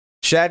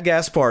Shad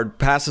Gaspard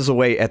passes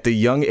away at the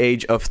young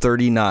age of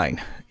 39.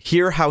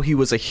 Hear how he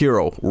was a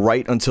hero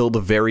right until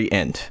the very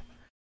end.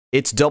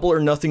 It's Double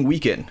or Nothing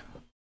weekend.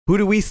 Who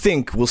do we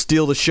think will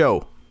steal the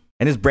show?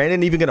 And is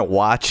Brandon even going to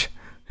watch?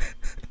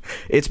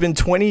 It's been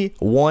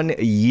 21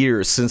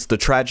 years since the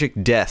tragic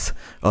death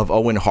of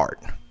Owen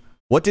Hart.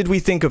 What did we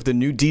think of the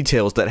new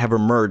details that have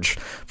emerged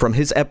from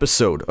his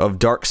episode of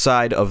Dark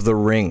Side of the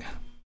Ring?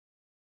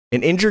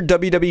 An injured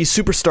WWE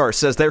superstar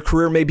says their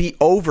career may be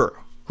over.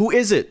 Who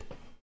is it?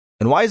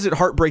 And why is it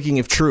heartbreaking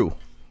if true?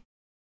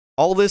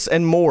 All this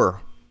and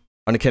more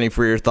on the Kenny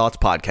For Your Thoughts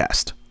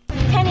podcast.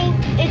 Kenny,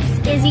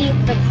 it's Izzy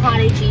the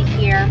Prodigy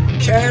here.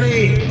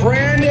 Kenny,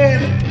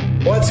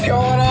 Brandon, what's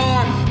going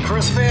on?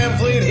 Chris Van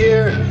Fleet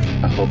here.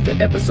 I hope the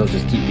episodes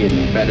just keep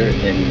getting better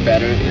and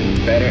better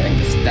and better and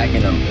just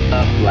stacking them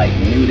up like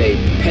New Day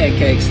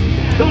pancakes.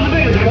 It was the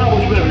biggest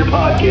accomplishment of your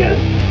podcast.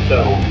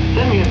 So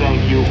send me a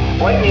thank you,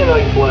 write me a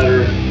nice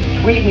letter,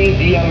 tweet me,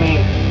 DM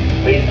me,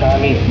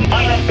 FaceTime me,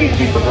 MySpace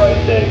me for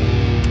Christ's sake.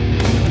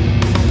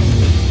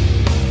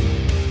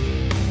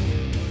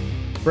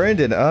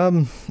 Brandon,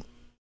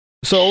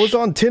 so I was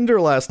on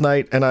Tinder last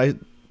night and I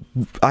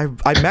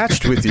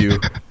matched with you.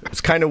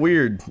 It's kind of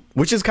weird,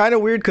 which is kind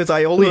of weird because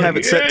I only have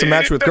it set to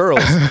match with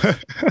girls.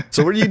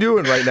 So what are you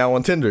doing right now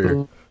on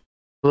Tinder?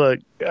 Look,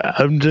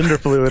 I'm gender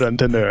fluid on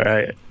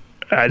Tinder.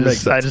 I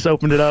just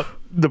opened it up.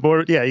 The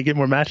board, yeah, you get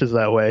more matches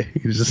that way.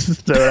 You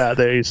just throw it out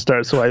there, you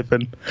start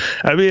swiping.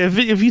 I mean,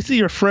 if you see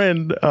your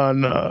friend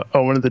on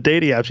one of the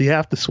dating apps, you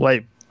have to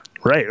swipe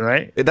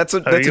right? That's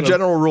a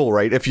general rule,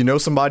 right? If you know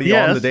somebody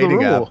on the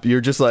dating app,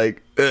 you're just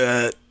like,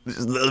 let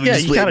me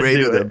just swipe right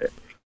to them.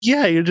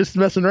 Yeah, you're just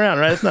messing around,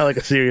 right? It's not like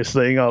a serious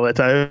thing all the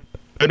time.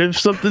 But if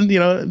something,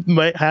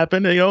 might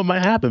happen, it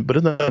might happen, but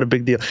it's not a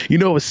big deal.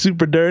 It was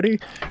super dirty?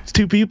 It's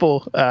two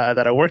people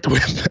that I worked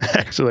with,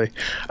 actually.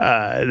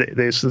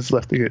 They just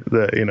left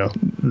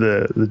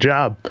the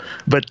job.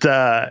 But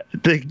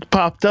they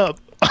popped up.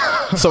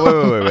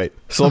 So wait.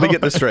 So let me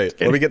get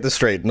this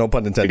straight. No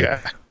pun intended.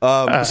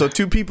 So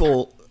two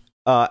people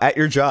at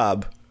your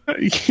job,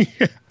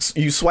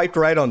 you swiped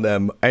right on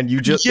them, and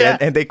you just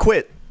and they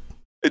quit.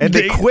 And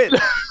they quit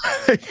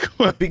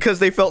because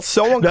they felt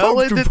so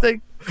uncomfortable.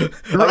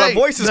 My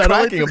voice is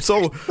cracking. I'm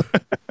so.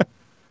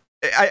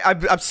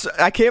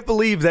 I can't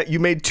believe that you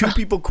made two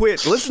people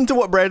quit. Listen to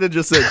what Brandon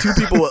just said. Two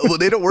people, well,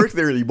 they don't work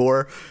there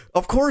anymore.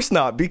 Of course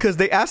not, because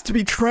they asked to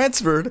be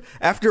transferred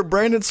after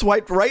Brandon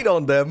swiped right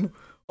on them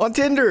on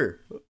Tinder.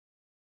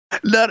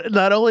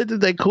 Not only did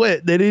they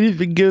quit, they didn't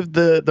even give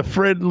the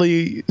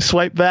friendly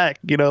swipe back.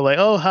 Like,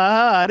 oh,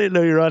 I didn't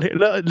know you were on here.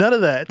 No, none of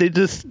that.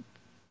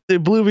 They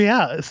blew me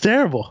out. It's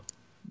terrible.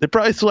 They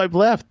probably swiped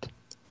left.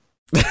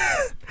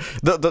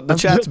 the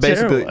chat's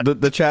basically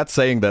the chat's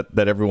saying that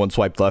everyone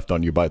swiped left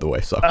on you, by the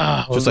way. So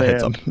just a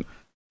heads up.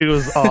 It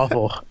was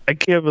awful. I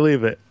can't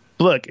believe it.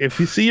 Look,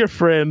 if you see your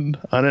friend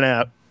on an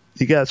app,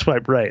 you gotta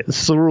swipe right.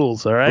 It's the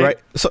rules, all right? Right.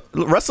 So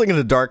Wrestling in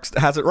the Dark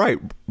has it right.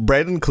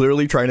 Brandon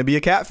clearly trying to be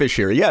a catfish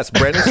here. Yes,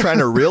 Brandon's trying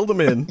to reel them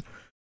in.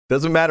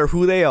 Doesn't matter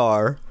who they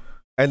are,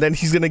 and then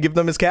he's gonna give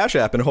them his Cash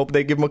App and hope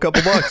they give him a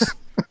couple bucks.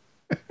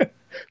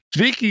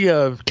 Speaking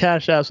of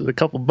Cash Apps with a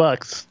couple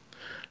bucks,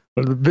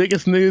 one of the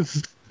biggest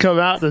news come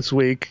out this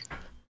week,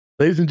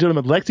 ladies and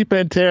gentlemen, Lexi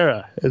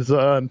Pantera is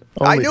on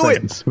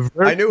OnlyFans.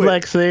 I knew it.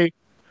 Lexi.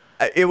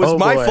 It was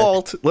my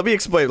fault. Let me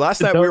explain.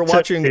 Last night we were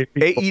watching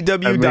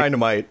AEW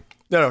Dynamite.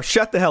 No,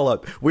 shut the hell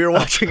up. We were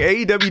watching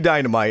AEW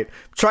Dynamite,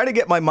 trying to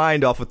get my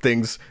mind off of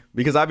things,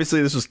 because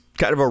obviously this was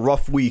kind of a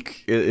rough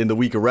week in the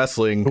week of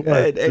wrestling,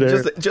 and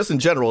just in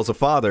general as a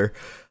father.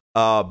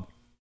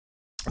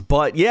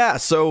 But yeah,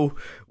 so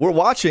we're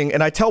watching,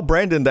 and I tell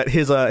Brandon that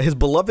his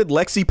beloved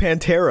Lexi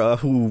Pantera,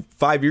 who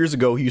 5 years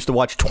ago he used to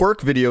watch twerk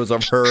videos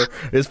of her,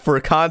 is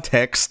for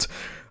context.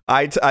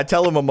 I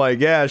tell him, I'm like,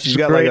 yeah, she's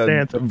got like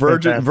a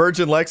Virgin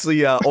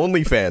Lexi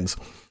OnlyFans.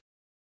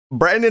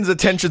 Brandon's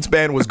attention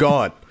span was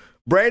gone.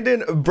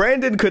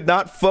 Brandon could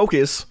not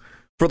focus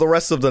for the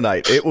rest of the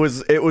night. It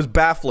was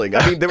baffling.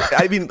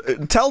 I mean,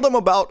 tell them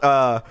about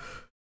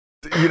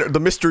the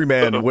mystery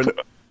man when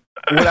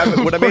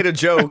I made a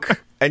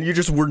joke and you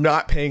just were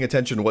not paying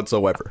attention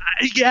whatsoever.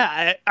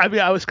 Yeah,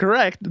 I was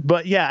correct,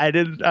 but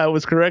I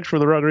was correct for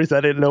the wrong reason.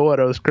 I didn't know what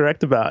I was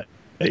correct about.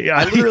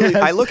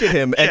 I look at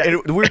him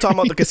and we were talking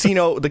about the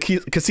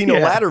casino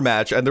ladder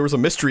match, and there was a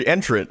mystery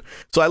entrant.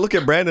 So I look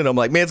at Brandon, I'm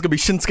like, man, it's gonna be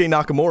Shinsuke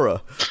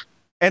Nakamura.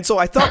 And so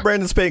I thought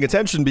Brandon's paying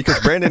attention because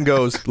Brandon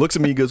looks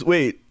at me and goes,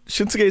 wait,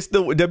 Shinsuke's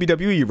still with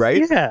WWE,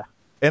 right? Yeah.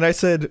 And I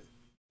said,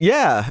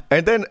 yeah.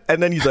 And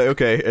then he's like,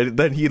 okay. And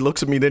then he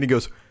looks at me, then he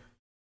goes,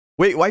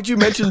 wait, why'd you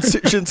mention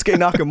Shinsuke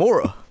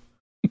Nakamura?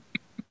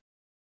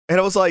 And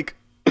I was like,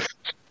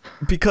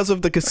 because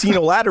of the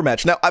casino ladder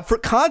match. Now, for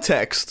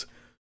context,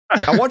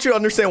 I want you to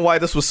understand why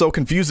this was so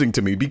confusing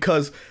to me,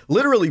 because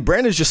literally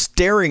Brandon's just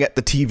staring at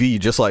the TV,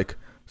 just like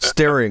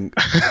staring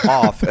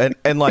off.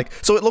 And like,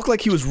 so it looked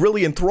like he was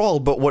really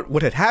enthralled, but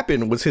what had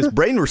happened was his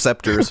brain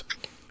receptors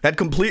had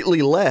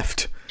completely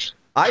left.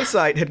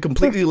 Eyesight had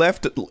completely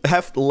left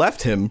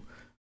him.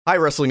 Hi,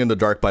 Wrestling in the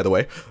Dark, by the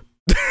way.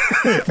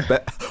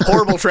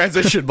 Horrible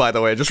transition, by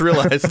the way. I just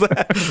realized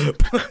that.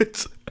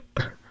 But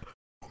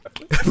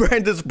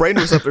Brandon's brain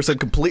receptor said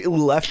completely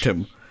left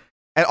him.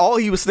 And all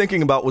he was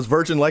thinking about was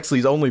Virgin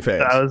Lexi's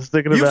OnlyFans. I was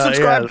thinking about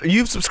subscribed. Yeah.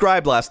 You've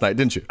subscribed last night,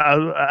 didn't you?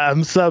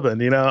 I'm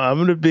subbing. I'm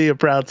going to be a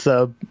proud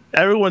sub.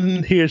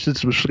 Everyone here should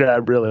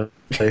subscribe, really.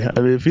 I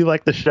mean, if you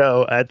like the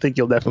show, I think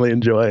you'll definitely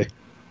enjoy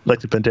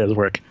Lexi Pantera's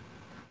work.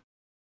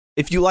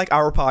 If you like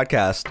our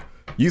podcast,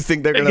 you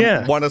think they're going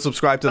to want to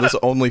subscribe to this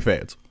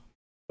OnlyFans?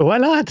 Why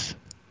not?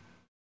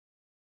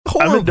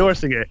 Horrible. I'm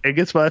endorsing it. It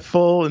gets my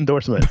full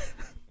endorsement.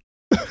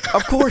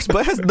 Of course,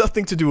 but it has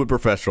nothing to do with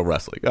professional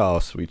wrestling. Oh,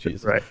 sweet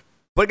Jesus. Right.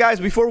 But guys,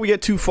 before we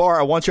get too far,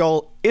 I want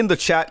y'all in the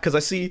chat because I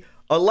see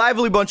a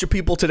lively bunch of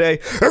people today.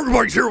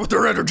 Everybody's here with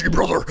their energy,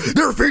 brother.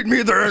 They're feeding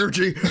me their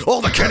energy.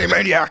 All the Kenny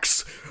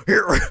Maniacs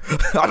here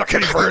on the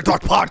Kenny Furry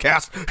Talk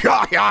podcast.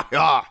 Yeah, yeah,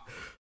 yeah.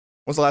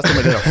 When's the last time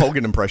I did a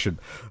Hogan impression?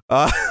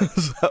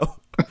 So,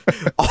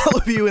 all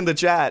of you in the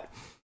chat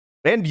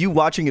and you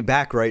watching it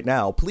back right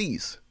now,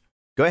 please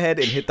go ahead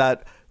and hit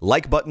that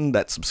like button,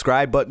 that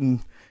subscribe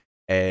button.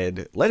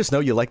 And let us know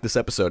you like this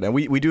episode. And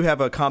we do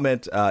have a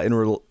comment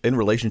in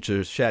relation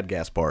to Shad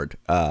Gaspard.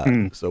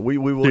 So we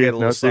will get a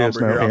little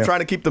somber here. I'm trying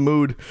to keep the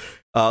mood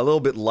a little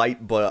bit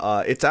light,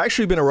 but it's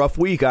actually been a rough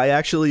week. I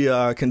actually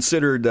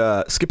considered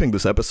skipping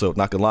this episode,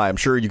 not gonna lie. I'm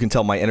sure you can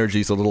tell my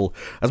energy's a little,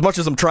 as much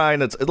as I'm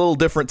trying, it's a little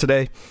different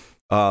today.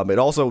 It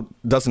also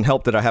doesn't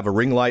help that I have a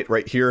ring light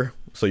right here,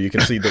 so you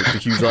can see the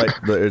huge light.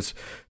 But it's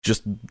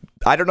just,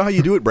 I don't know how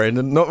you do it,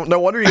 Brandon. No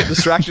wonder you get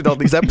distracted on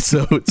these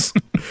episodes.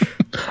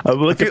 I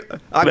feel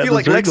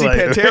like Lexi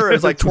Pantera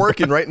is like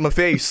twerking right in my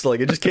face.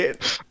 Like, I just can't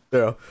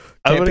I'm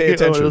gonna pay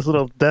attention. One of those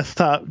little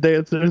desktop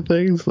dancer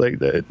things, like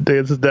that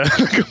dances down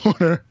the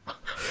corner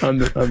on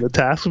the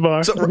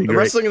taskbar. So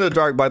Wrestling in the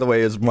Dark, by the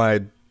way, is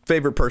my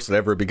favorite person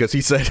ever because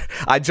he said,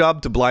 "I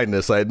jobbed to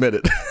blindness. I admit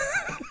it."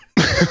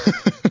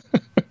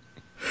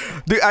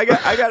 Dude, I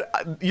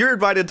got. You're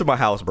invited to my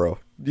house, bro.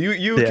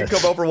 You can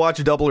come over and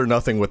watch Double or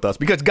Nothing with us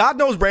because God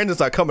knows Brandon's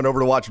not coming over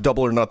to watch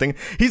Double or Nothing.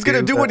 He's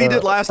gonna do what he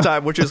did last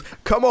time, which is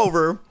come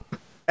over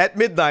at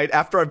midnight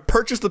after I've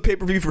purchased the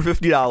pay-per-view for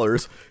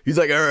 $50. He's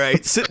like, all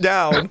right, sit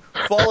down,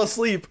 fall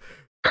asleep.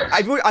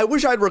 I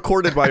wish I'd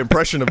recorded my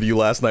impression of you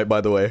last night,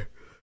 by the way,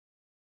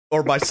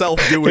 or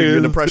myself doing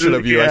an impression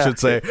of you, I should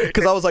say,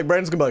 because I was like,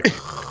 Brandon's gonna be like,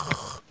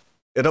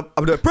 and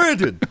I'm like,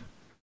 Brandon,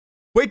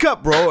 wake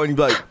up, bro, and you'd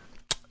be like,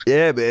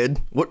 yeah, man,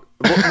 what?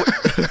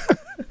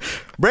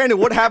 Brandon,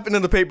 what happened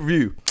in the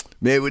pay-per-view?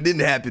 Man, what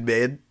didn't happen,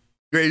 man?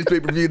 Greatest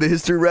pay-per-view in the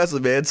history of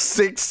wrestling, man.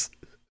 6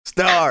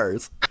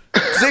 stars.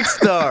 6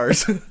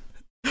 stars.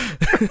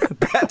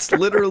 That's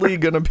literally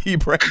gonna be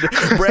Brandon.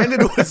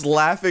 Brandon was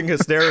laughing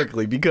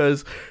hysterically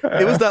because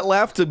it was that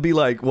laugh to be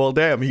like, well,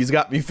 damn, he's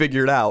got me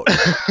figured out.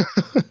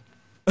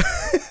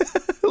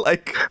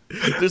 Like,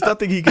 there's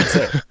nothing he can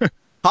say.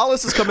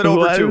 Hollis is coming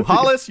over too.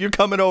 Hollis, you're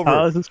coming over.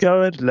 Hollis is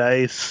coming.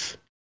 Nice.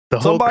 The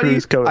whole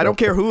crew's coming. I don't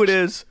care who it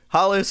is.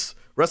 Hollis,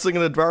 Wrestling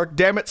in the Dark.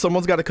 Damn it,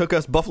 someone's got to cook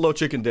us buffalo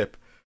chicken dip.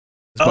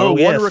 It's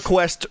one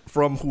request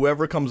from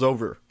whoever comes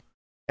over.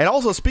 And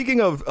also, speaking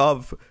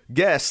of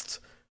guests,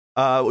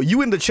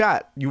 you in the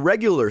chat, you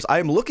regulars, I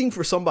am looking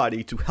for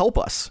somebody to help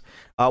us.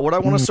 What I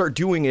want to start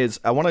doing is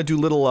I want to do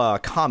little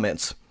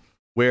comments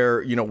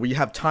where, we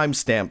have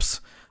timestamps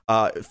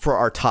for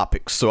our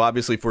topics. So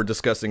obviously, if we're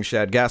discussing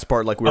Shad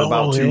Gaspard like we're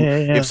about to,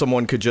 if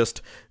someone could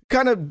just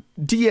kind of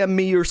DM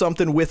me or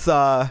something with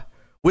some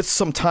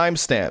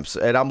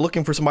timestamps, and I'm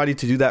looking for somebody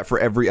to do that for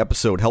every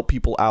episode, help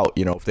people out,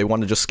 if they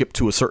want to just skip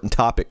to a certain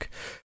topic,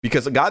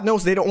 because God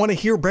knows they don't want to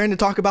hear Brandon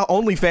talk about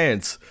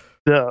OnlyFans.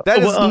 Yeah. That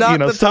is not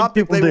the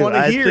topic they want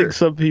to hear. I think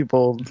some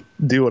people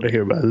do want to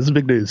hear about it. This is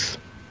big news.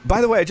 By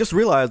the way, I just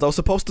realized I was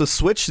supposed to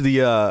switch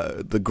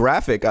the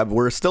graphic.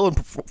 We're still in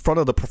front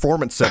of the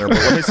Performance Center, but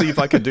let me see if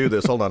I can do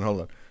this. Hold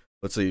on.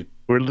 Let's see.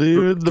 We're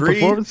leaving the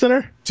Performance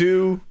Center?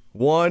 2,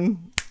 1.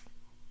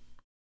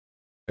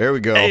 There we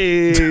go.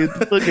 Hey,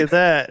 look at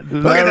that.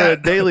 Look at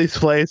that. Daly's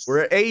place.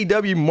 We're at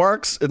AEW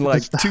marks in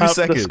like 2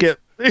 seconds.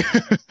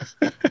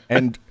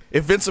 And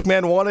if Vince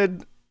McMahon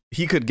wanted,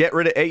 he could get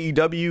rid of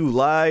AEW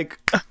like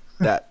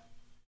that.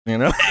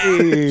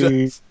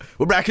 Hey.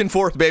 We're back and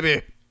forth,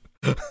 baby.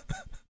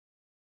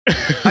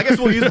 I guess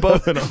we'll use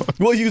both.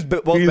 We'll use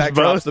both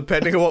backdrops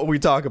depending on what we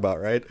talk about,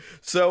 right?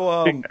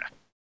 So,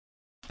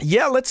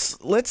 yeah,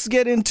 let's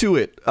get into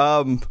it.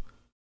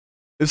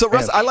 So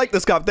I like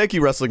this comment. Thank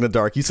you, Wrestling in the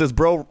Dark. He says,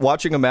 bro,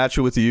 watching a match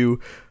with you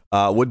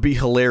would be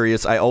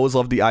hilarious. I always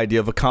love the idea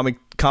of a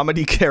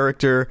comedy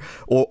character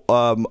or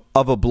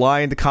of a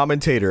blind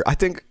commentator. I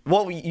think,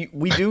 well,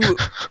 we do.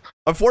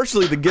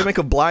 Unfortunately, the gimmick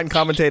of blind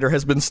commentator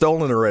has been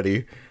stolen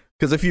already.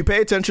 Because if you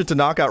pay attention to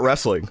Knockout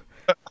Wrestling,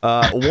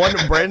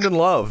 Brandon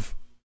Love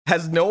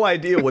has no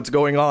idea what's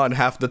going on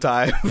half the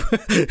time.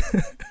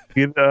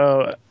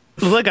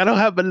 Look, I don't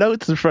have my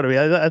notes in front of me.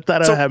 I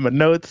thought I had my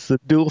notes, the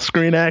dual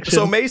screen action.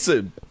 So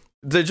Mason,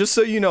 just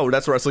so you know,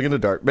 that's Wrestling in the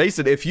Dark.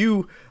 Mason, if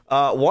you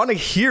want to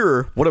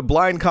hear what a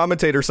blind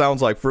commentator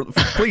sounds like,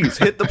 please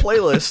hit the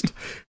playlist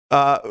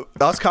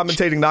us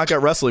commentating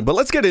Knockout Wrestling. But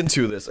let's get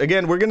into this.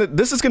 Again,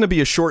 this is gonna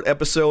be a short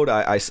episode.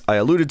 I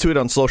alluded to it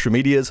on social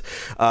medias.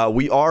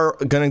 We are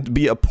gonna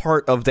be a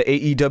part of the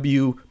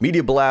AEW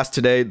Media Blast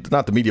today.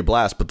 Not the Media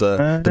Blast, but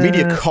the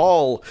Media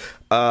Call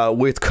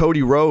with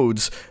Cody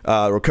Rhodes,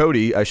 or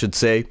Cody, I should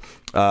say.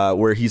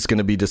 Where he's going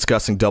to be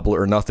discussing Double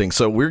or Nothing.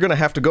 So we're going to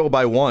have to go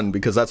by one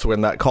because that's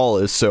when that call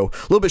is. So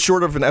a little bit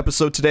shorter of an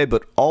episode today,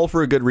 but all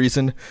for a good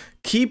reason.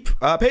 Pay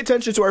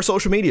attention to our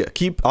social media.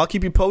 I'll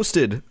keep you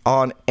posted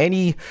on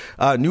any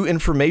new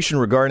information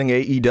regarding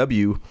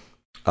AEW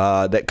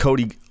that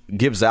Cody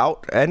gives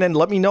out. And then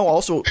let me know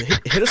also,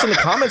 hit us in the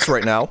comments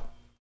right now.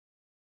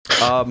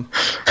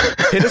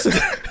 Hit us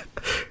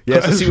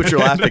yes, I see what you're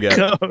laughing at.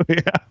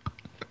 Yeah.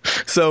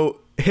 So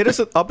hit us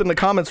up in the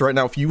comments right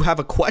now if you have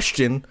a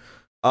question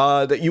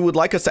that you would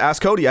like us to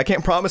ask Cody. I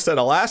can't promise that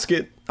I'll ask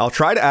it. I'll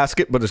try to ask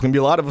it, but there's gonna be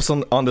a lot of us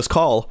on this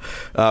call.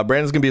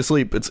 Brandon's gonna be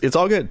asleep. It's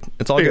all good.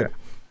 It's all good.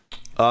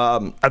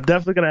 I'm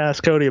definitely gonna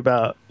ask Cody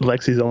about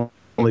Lexi's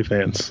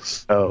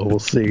OnlyFans. So we'll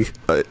see.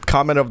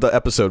 Comment of the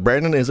episode: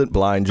 Brandon isn't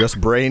blind,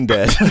 just brain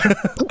dead.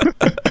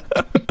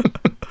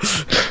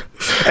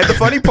 And the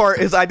funny part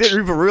is I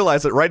didn't even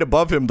realize that right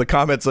above him, the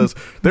comment says,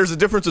 there's a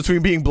difference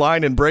between being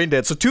blind and brain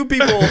dead. So two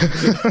people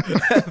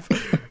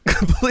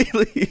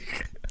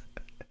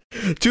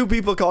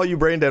call you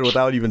brain dead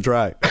without even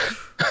trying.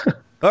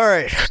 All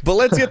right, but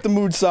let's get the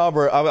mood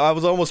somber. I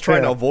was almost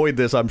trying to avoid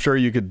this. I'm sure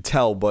you could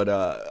tell, but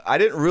I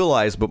didn't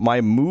realize, but my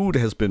mood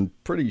has been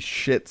pretty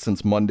shit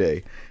since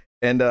Monday.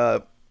 And,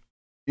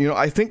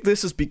 I think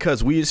this is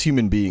because we as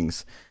human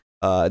beings,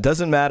 it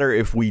doesn't matter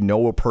if we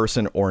know a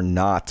person or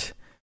not.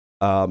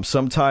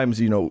 Sometimes,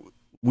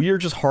 we are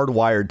just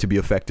hardwired to be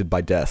affected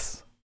by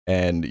death.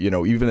 And,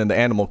 even in the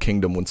animal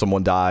kingdom, when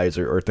someone dies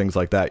or things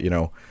like that,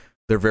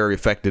 they're very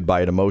affected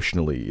by it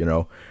emotionally,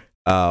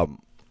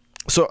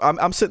 So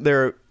I'm sitting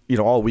there,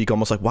 all week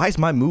almost like, why is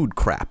my mood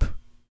crap?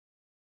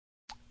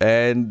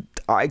 And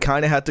I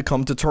kind of had to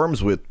come to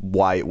terms with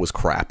why it was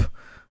crap.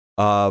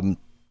 The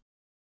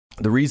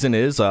reason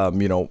is,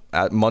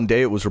 at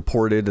Monday it was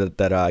reported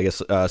that I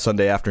guess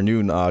Sunday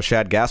afternoon,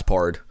 Shad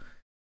Gaspard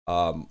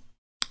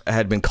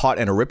had been caught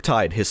in a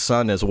riptide, his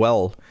son as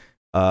well.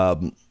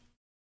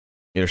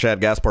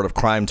 Shad Gaspard of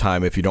Crime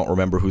Time, if you don't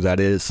remember who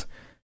that is.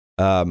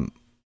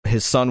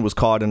 His son was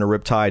caught in a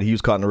riptide. He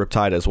was caught in a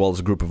riptide as well as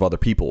a group of other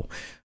people.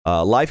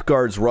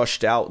 Lifeguards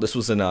rushed out. This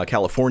was in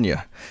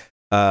California.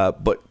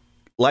 But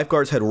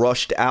lifeguards had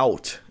rushed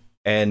out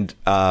and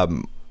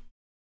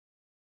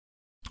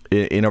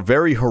in a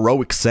very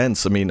heroic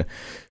sense. I mean,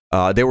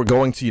 they were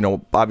going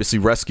to, obviously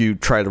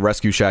try to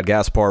rescue Shad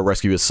Gaspard,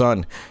 rescue his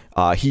son.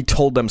 He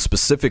told them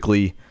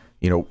specifically,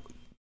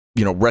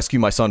 rescue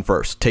my son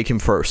first. Take him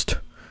first.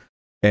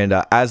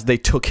 And as they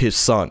took his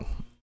son,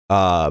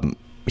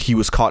 he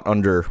was caught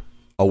under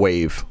a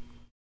wave.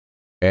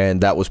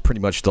 And that was pretty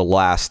much the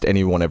last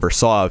anyone ever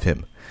saw of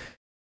him.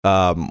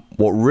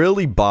 What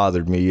really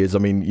bothered me is,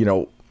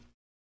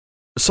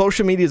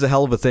 social media is a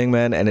hell of a thing,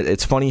 man. And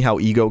it's funny how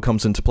ego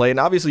comes into play. And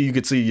obviously you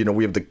could see,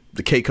 we have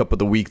the K-Cup of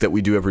the week that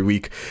we do every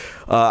week.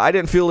 I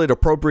didn't feel it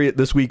appropriate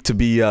this week to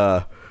be...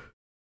 to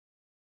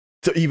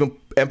even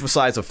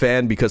emphasize a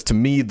fan, because to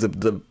me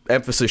the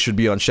emphasis should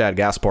be on Shad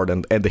Gaspard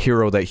and the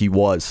hero that he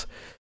was.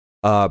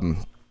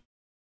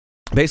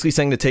 Basically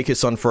saying to take his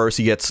son first.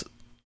 He gets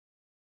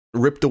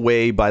ripped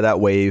away by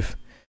that wave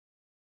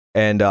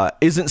and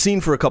isn't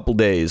seen for a couple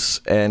days,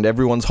 and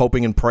everyone's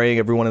hoping and praying,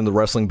 everyone in the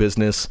wrestling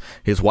business,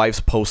 his wife's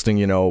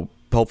posting,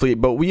 hopefully,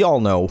 but we all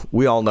know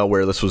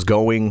where this was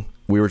going.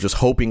 We were just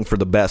hoping for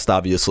the best,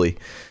 obviously.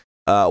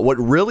 What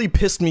really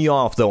pissed me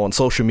off though on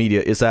social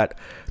media is that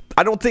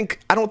I don't think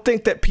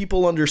that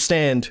people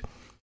understand,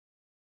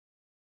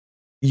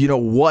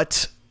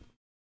 what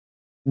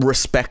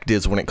respect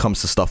is when it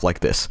comes to stuff like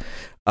this.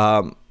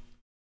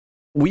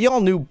 We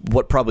all knew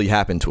what probably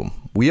happened to him.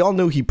 We all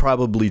knew he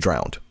probably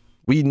drowned.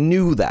 We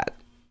knew that.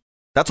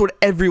 That's what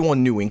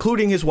everyone knew,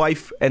 including his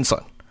wife and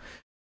son.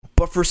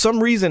 But for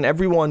some reason,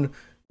 everyone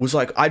was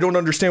like, I don't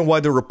understand why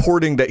they're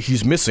reporting that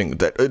he's missing,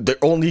 that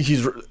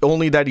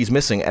only that he's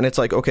missing. And it's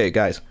like, okay,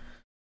 guys,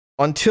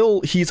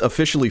 until he's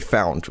officially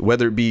found,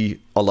 whether it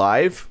be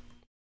alive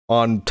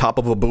on top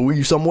of a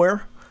buoy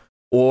somewhere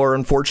or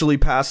unfortunately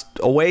passed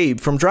away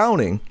from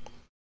drowning,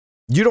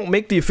 you don't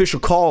make the official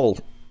call,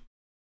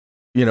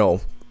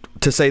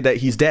 to say that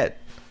he's dead.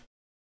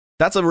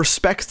 That's a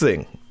respect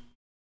thing.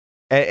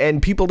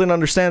 And people didn't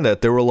understand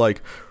that. They were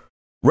like,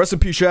 rest in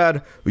peace,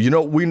 Shad. We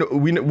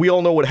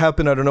all know what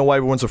happened. I don't know why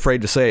everyone's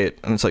afraid to say it.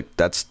 And it's like,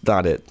 that's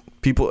not it.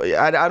 People,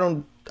 I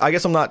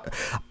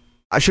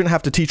shouldn't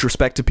have to teach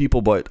respect to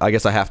people, but I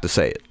guess I have to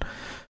say it.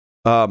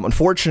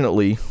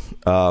 Unfortunately,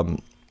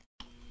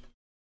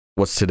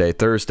 what's today?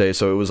 Thursday.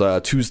 So it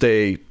was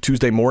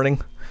Tuesday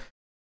morning.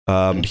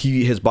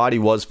 His body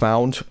was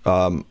found.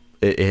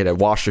 It had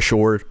washed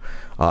ashore,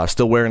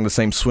 still wearing the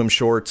same swim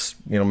shorts,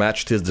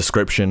 matched his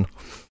description.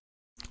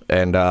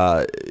 And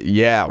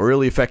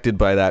really affected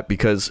by that,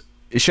 because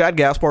Shad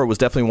Gaspard was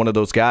definitely one of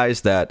those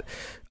guys that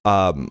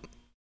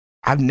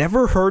I've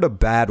never heard a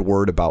bad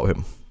word about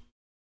him.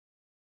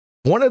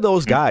 one of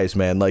those guys,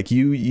 man. Like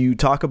you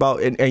talk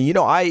about, and you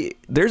know,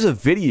 there's a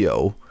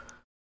video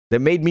that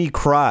made me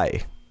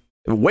cry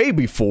way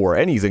before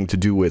anything to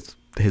do with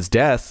his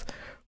death,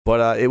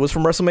 but it was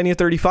from WrestleMania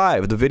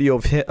 35, the video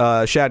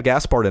of Shad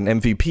Gaspard and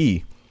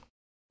MVP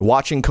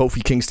watching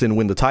Kofi Kingston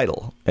win the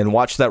title, and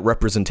watch that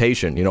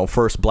representation, you know,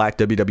 first black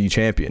WWE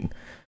champion.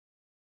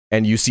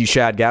 And you see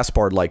Shad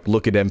Gaspard like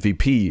look at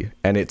MVP,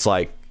 and it's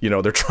like, you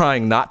know, they're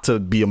trying not to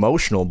be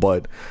emotional,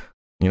 but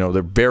you know,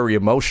 they're very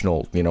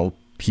emotional. You know,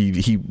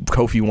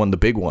 Kofi won the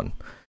big one,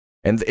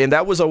 and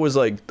that was always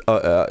like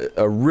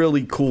a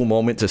really cool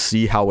moment to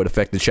see how it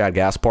affected Shad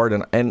Gaspard,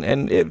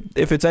 and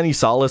if it's any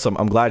solace,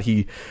 I'm glad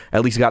he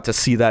at least got to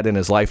see that in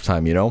his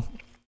lifetime, you know.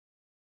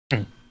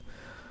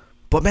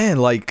 But man,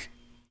 like,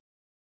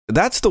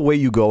 that's the way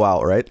you go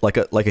out, right? Like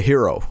a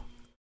hero.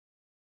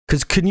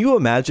 Because can you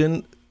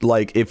imagine,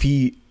 like, if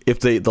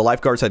the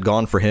lifeguards had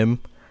gone for him,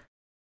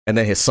 and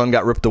then his son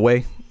got ripped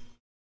away?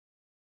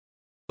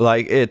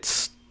 Like,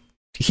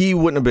 he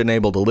wouldn't have been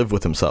able to live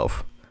with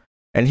himself.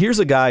 And here's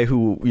a guy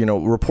who, you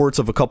know, reports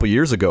of a couple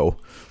years ago,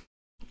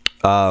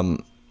 there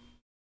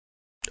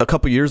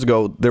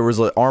was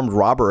an armed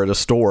robber at a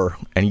store,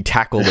 and he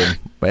tackled him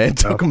and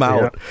took him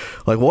out. Yeah.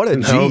 Like, what a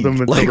G!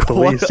 Like,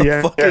 what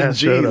a fucking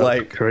G!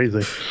 Like,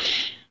 crazy.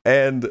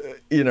 And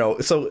you know,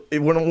 so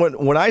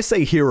when I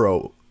say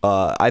hero,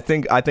 I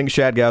think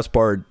Shad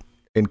Gaspard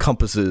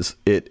encompasses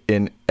it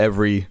in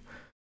every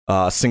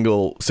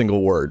single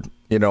word.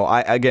 You know,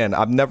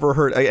 I've never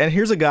heard. And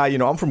here's a guy. You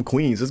know, I'm from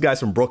Queens. This guy's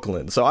from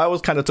Brooklyn, so I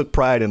always kind of took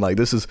pride in, like,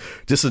 this is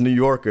just a New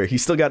Yorker.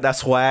 He's still got that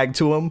swag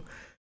to him.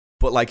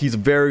 But like, he's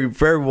very,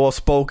 very well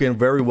spoken,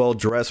 very well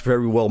dressed,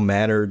 very well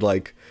mannered.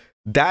 Like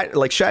that,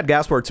 like Shad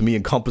Gaspard to me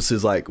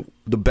encompasses like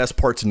the best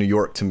parts of New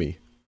York to me.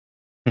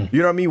 You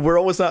know what I mean? We're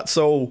always not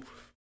so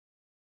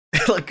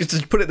like,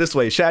 just put it this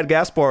way, Shad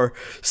Gaspard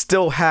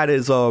still had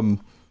his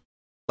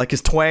like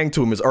his twang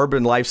to him, his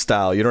urban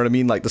lifestyle. You know what I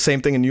mean? Like the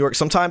same thing in New York.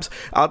 Sometimes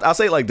I'll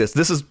say it like this.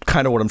 This is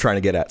kind of what I'm trying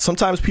to get at.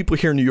 Sometimes people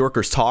hear New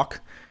Yorkers talk,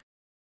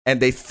 and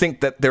they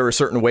think that they're a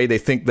certain way. They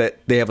think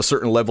that they have a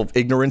certain level of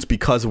ignorance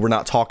because we're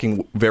not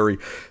talking very,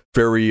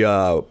 very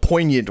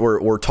poignant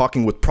or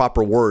talking with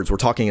proper words. We're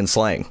talking in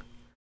slang.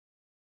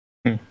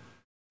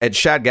 And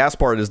Shad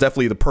Gaspard is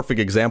definitely the perfect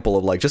example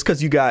of, like, just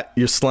because you got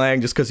your slang,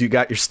 just because you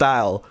got your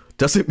style,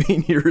 doesn't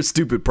mean you're a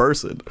stupid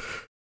person.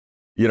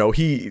 You know,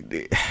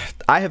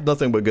 I have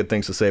nothing but good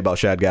things to say about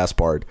Shad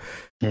Gaspard.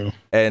 Yeah.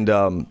 And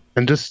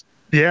just,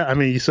 yeah, I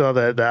mean, you saw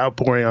the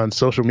outpouring on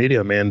social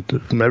media, man,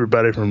 from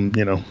everybody from,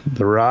 you know,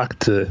 The Rock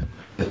to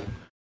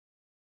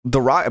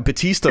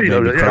Batista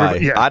made me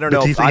cry. I don't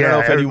know if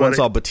anyone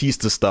saw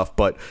Batista stuff,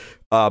 but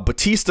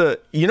Batista,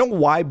 you know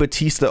why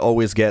Batista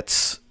always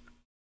gets,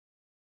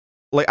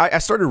 like, I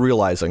started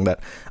realizing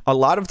that a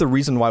lot of the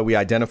reason why we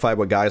identify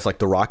with guys like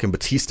The Rock and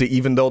Batista,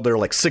 even though they're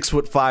like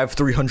 6'5",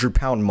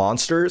 300-pound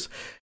monsters,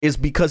 is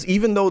because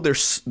even though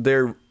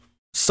they're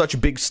such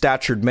big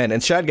statured men,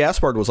 and Shad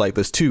Gaspard was like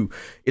this too,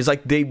 is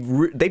like they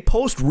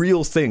post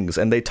real things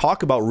and they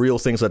talk about real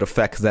things that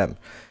affect them.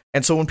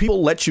 And so when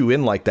people let you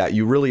in like that,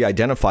 you really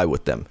identify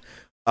with them.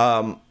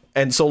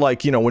 And so,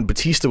 like, you know, when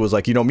Batista was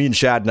like, you know, me and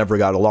Shad never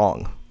got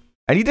along,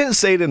 and he didn't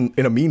say it in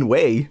a mean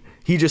way.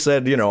 He just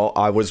said, you know,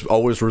 I was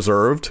always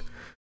reserved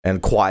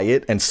and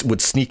quiet and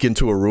would sneak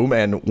into a room.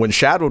 And when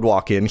Shad would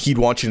walk in, he'd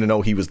want you to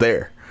know he was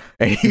there.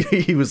 And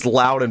he was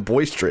loud and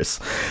boisterous.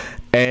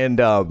 And,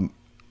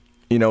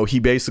 you know, he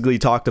basically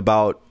talked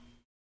about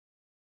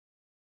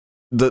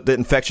the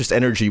infectious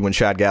energy when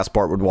Shad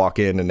Gaspard would walk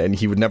in, and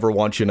he would never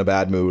want you in a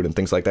bad mood and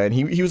things like that. And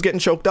he was getting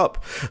choked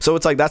up. So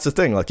it's like, that's the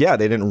thing. Like, yeah,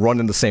 they didn't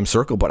run in the same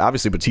circle, but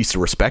obviously Batista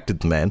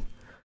respected the man.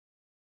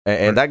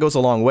 And that goes a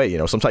long way, you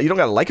know. Sometimes you don't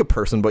gotta like a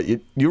person, but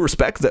you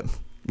respect them,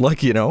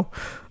 like, you know.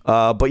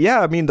 But yeah,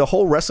 I mean, the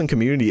whole wrestling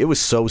community, it was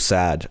so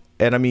sad,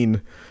 and I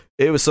mean,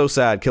 it was so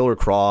sad. Killer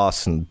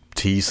Kross and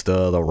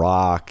Batista, The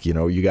Rock, you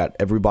know, you got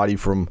everybody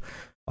from,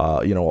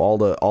 you know, all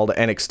the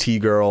NXT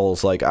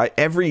girls. Like,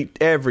 every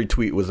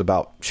tweet was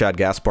about Shad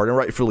Gaspard, and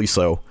rightfully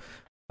so.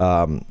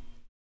 But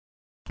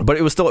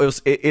it was still,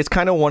 it's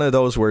kind of one of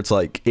those where it's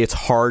like, it's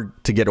hard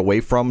to get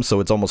away from,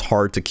 so it's almost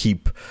hard to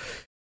keep.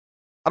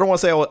 I don't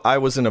want to say I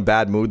was in a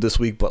bad mood this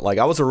week, but like,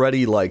 I was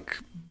already like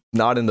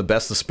not in the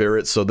best of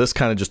spirits, so this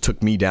kind of just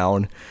took me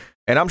down.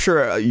 And I'm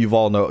sure you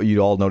all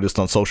noticed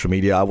on social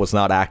media, I was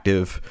not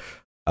active.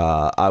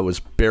 I was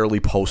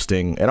barely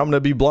posting, and I'm gonna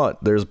be blunt.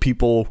 There's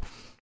people,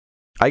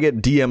 I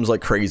get DMs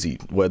like crazy,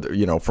 whether,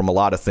 you know, from a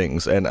lot of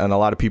things, and a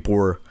lot of people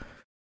were,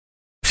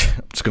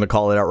 I'm just gonna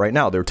call it out right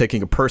now, they were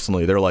taking it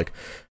personally. They're like,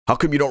 how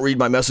come you don't read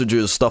my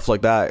messages, stuff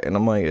like that? And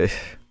I'm like,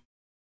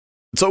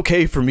 it's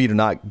okay for me to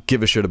not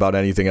give a shit about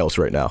anything else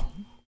right now.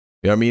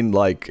 You know what I mean?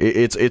 Like,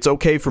 it's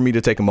okay for me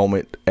to take a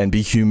moment and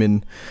be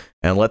human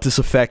and let this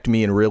affect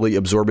me and really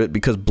absorb it,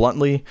 because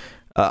bluntly,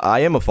 I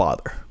am a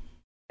father,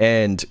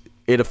 and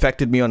it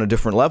affected me on a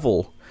different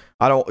level.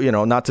 I don't, you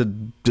know, not to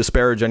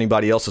disparage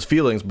anybody else's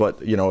feelings,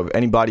 but, you know,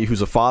 anybody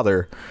who's a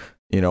father,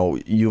 you know,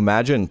 you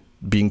imagine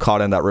being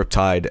caught in that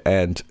riptide,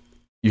 and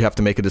you have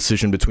to make a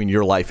decision between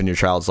your life and your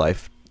child's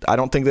life. I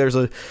don't think there's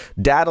a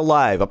dad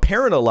alive, a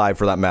parent alive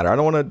for that matter. I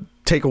don't want to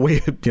take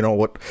away, you know,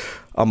 what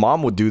a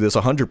mom would do this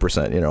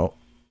 100%, you know.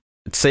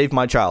 Save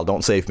my child,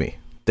 don't save me.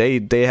 They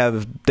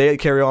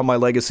carry on my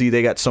legacy.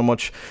 They got so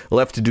much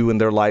left to do in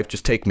their life.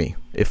 Just take me.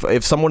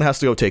 If someone has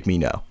to go, take me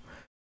now.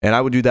 And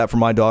I would do that for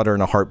my daughter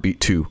in a heartbeat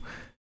too.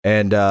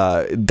 And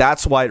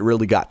that's why it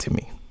really got to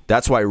me.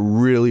 That's why it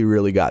really,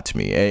 really got to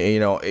me. And, you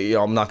know,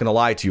 I'm not going to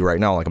lie to you right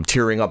now. Like, I'm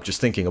tearing up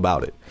just thinking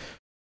about it.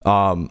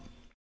 But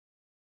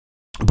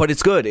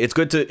it's good. It's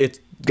good to,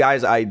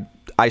 guys,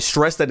 I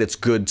stress that it's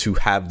good to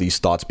have these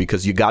thoughts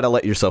because you got to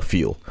let yourself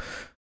feel.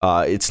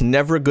 It's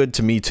never good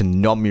to me to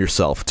numb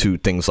yourself to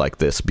things like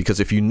this, because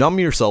if you numb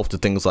yourself to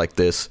things like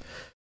this,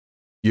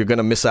 you're going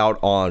to miss out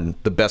on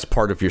the best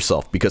part of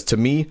yourself. Because to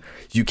me,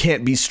 you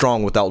can't be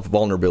strong without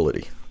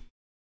vulnerability.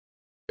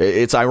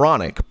 It's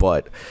ironic,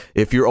 but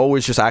if you're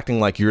always just acting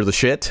like you're the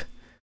shit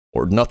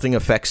or nothing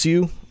affects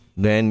you,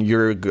 then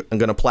you're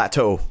going to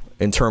plateau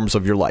in terms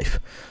of your life.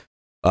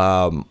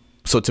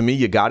 So to me,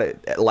 you got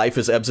it. Life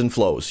is ebbs and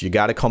flows. You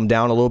got to come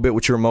down a little bit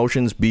with your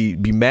emotions. Be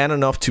man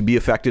enough to be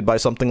affected by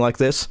something like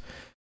this,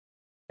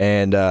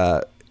 and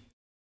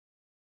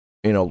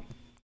you know,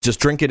 just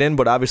drink it in.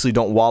 But obviously,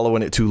 don't wallow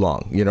in it too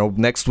long. You know,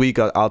 next week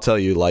I'll tell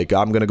you, like,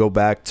 I'm gonna go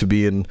back to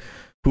being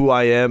who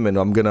I am, and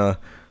I'm gonna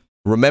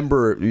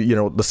remember, you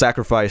know, the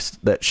sacrifice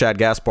that Shad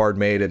Gaspard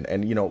made,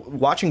 and you know,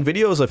 watching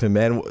videos of him,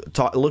 man,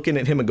 looking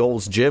at him at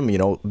Gold's Gym. You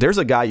know, there's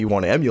a guy you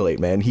want to emulate,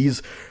 man.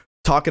 He's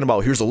talking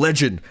about, here's a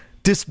legend.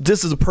 This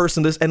is a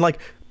person, and like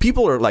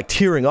people are like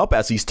tearing up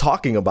as he's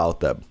talking about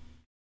them.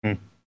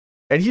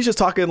 And he's just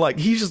talking, like,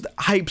 he just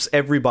hypes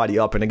everybody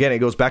up. And again, it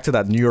goes back to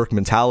that New York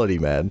mentality,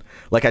 man.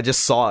 Like, I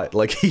just saw it.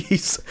 Like,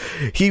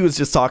 he was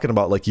just talking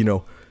about, like, you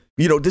know,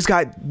 this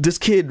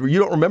kid, you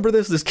don't remember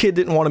this? This kid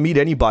didn't want to meet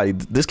anybody.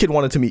 This kid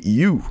wanted to meet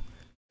you.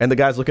 And the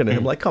guy's looking at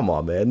him like, come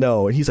on, man,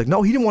 no. And he's like,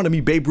 no, he didn't want to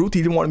meet Babe Ruth.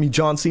 He didn't want to meet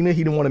John Cena.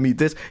 He didn't want to meet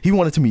this. He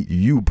wanted to meet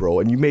you, bro.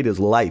 And you made his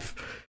life.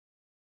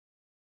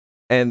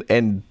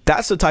 And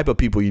that's the type of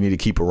people you need to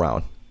keep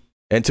around.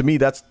 And to me,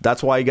 that's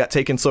why he got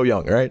taken so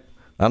young, right?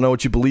 I don't know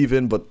what you believe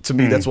in, but to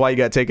me, that's why he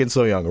got taken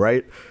so young,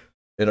 right?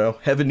 You know,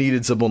 heaven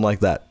needed someone like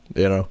that,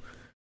 you know?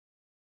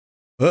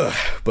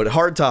 But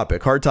hard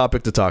topic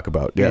to talk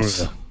about,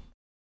 yes.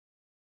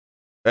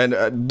 And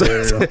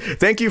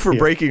thank you for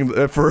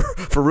breaking, for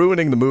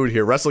ruining the mood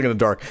here. Wrestling in the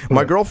Dark.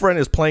 My girlfriend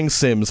is playing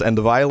Sims, and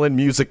the violin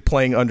music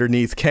playing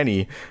underneath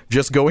Kenny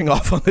just going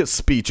off on this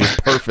speech is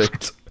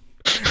perfect.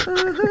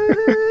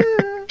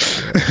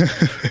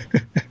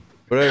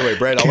 But anyway,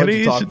 Brad, I'll let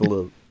you talk a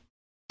little.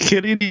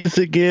 Kenny needs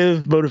to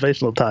give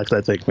motivational talks,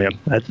 I think, man.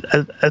 I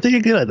think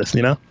you're good at this,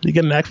 you know? You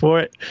get an knack for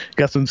it.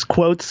 Got some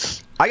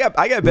quotes. I got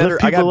better.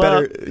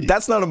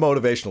 That's not a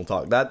motivational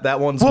talk. That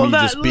one's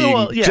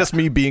just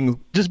me being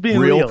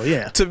real.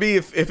 Yeah. To me,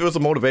 if it was a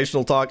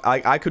motivational talk,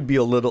 I could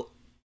do a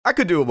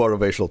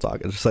motivational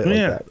talk and just say it like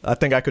that. I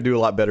think I could do a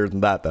lot better than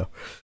that,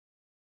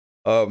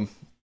 though.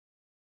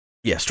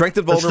 Yeah, strength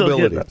and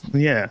vulnerability.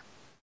 Yeah.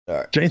 All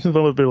right. Strength and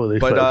vulnerability.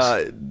 But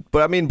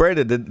I mean,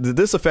 Brandon, did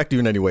this affect you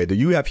in any way? Do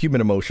you have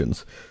human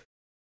emotions?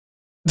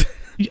 Or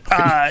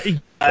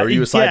are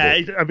you a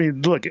cyborg? Yeah, I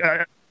mean, look,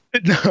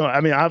 no,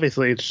 I mean,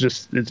 obviously,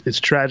 it's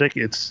tragic.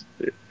 It's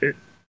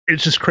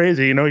just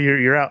crazy. You know,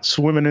 you're out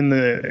swimming in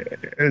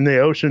the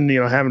ocean,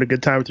 you know, having a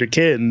good time with your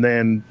kid, and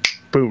then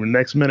boom,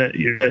 next minute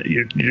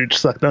you're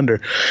sucked under.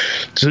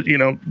 So, you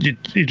know,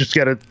 you just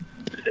gotta.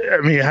 I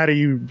mean, how do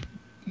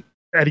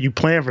you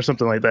plan for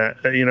something like that?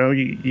 You know,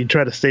 you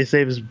try to stay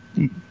safe as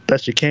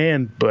best you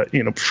can, but,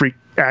 you know, freak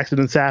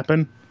accidents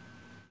happen,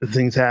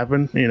 things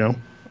happen, you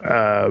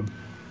know.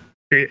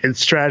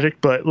 It's tragic,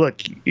 but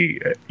look,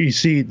 you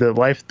see the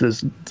life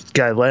this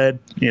guy led,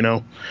 you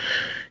know,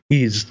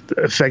 he's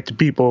affected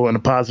people in a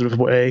positive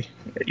way.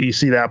 You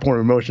see that point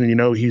of emotion, you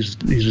know, he's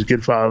a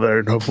good father,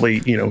 and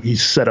hopefully, you know,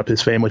 he's set up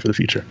his family for the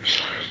future.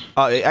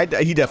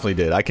 He definitely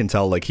did. I can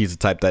tell, like, he's the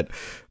type that,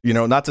 you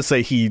know, not to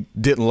say he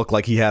didn't look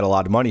like he had a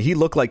lot of money. He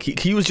looked like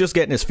he was just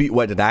getting his feet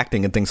wet in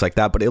acting and things like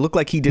that, but it looked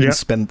like he didn't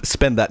spend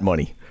that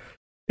money.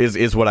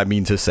 Is what I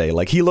mean to say.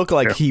 Like, he looked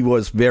like he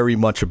was very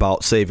much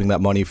about saving that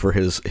money for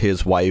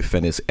his wife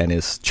and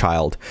his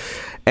child.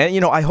 And,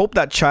 you know, I hope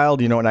that child,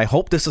 you know, and I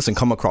hope this doesn't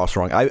come across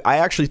wrong. I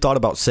actually thought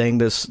about saying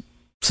this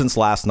since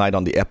last night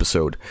on the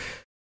episode.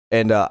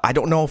 And I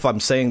don't know if I'm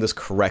saying this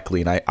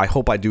correctly, and I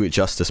hope I do it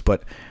justice,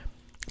 but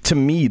to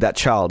me, that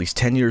child, he's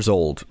 10 years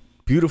old,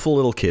 beautiful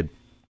little kid.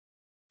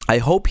 I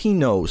hope he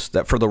knows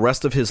that for the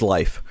rest of his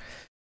life,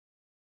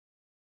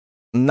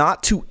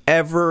 not to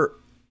ever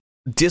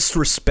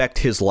disrespect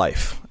his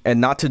life,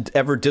 and not to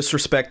ever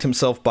disrespect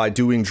himself by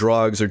doing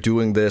drugs or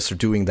doing this or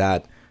doing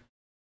that,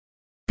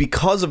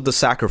 because of the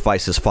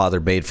sacrifice his father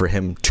made for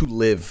him to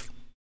live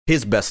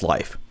his best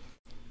life.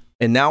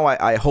 And now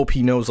I hope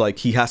he knows, like,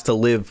 he has to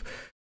live,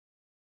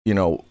 you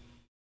know,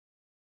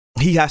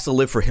 he has to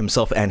live for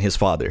himself and his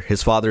father.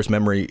 His father's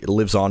memory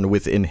lives on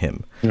within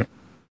him. Yeah.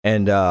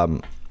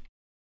 And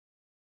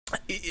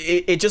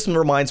it just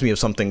reminds me of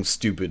something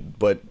stupid,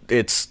 but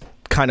it's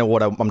kind of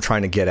what I'm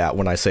trying to get at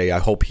when I say I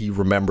hope he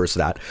remembers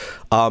that.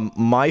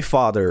 My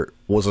father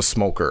was a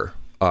smoker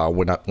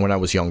when I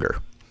was younger.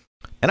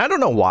 And I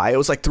don't know why. I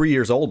was like 3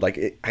 years old.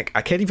 Like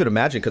I can't even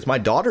imagine, because my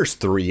daughter's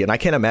 3, and I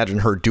can't imagine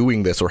her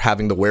doing this or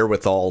having the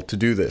wherewithal to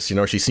do this. You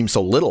know, she seems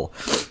so little.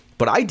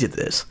 But I did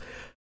this.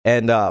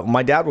 And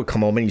my dad would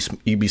come home and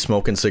he'd be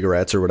smoking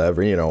cigarettes or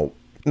whatever, you know.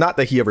 Not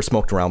that he ever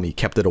smoked around me. He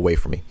kept it away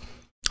from me.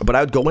 But I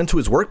would go into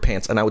his work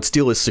pants and I would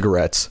steal his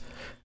cigarettes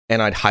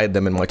and I'd hide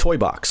them in my toy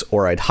box,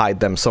 or I'd hide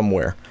them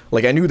somewhere.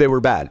 Like, I knew they were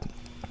bad.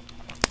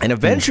 And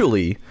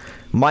eventually,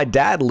 my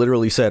dad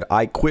literally said,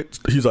 I quit.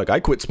 He's like, I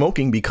quit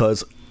smoking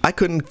because I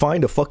couldn't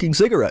find a fucking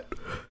cigarette.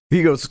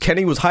 He goes,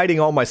 Kenny was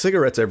hiding all my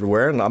cigarettes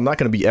everywhere, and I'm not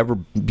going to ever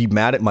be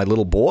mad at my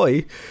little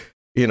boy.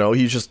 You know,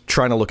 he's just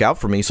trying to look out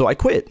for me, so I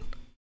quit.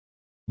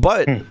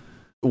 But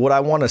what I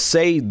want to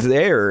say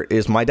there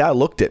is my dad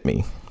looked at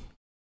me,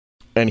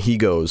 and he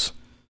goes,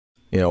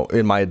 you know,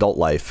 in my adult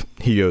life,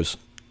 he goes,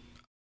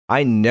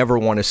 I never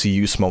want to see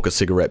you smoke a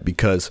cigarette,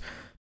 because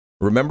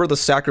remember the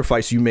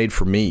sacrifice you made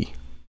for me.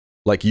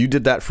 Like, you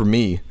did that for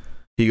me.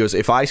 He goes,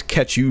 if I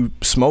catch you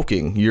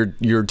smoking, you're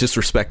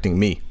disrespecting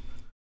me.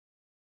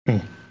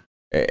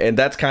 And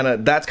that's kind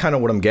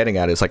of what I'm getting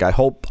at. It's like, I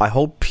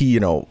hope he, you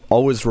know,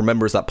 always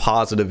remembers that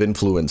positive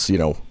influence, you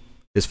know,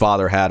 his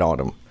father had on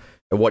him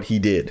and what he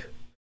did.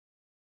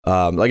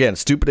 Again,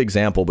 stupid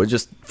example, but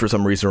just for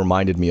some reason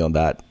reminded me on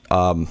that.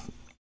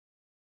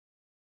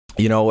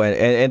 You know,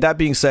 and that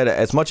being said,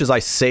 as much as I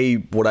say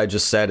what I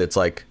just said, it's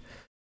like,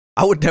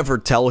 I would never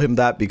tell him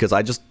that, because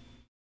I just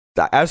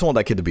want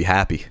that kid to be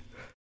happy.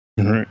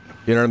 Mm-hmm.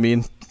 You know what I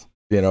mean?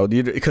 You know,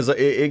 because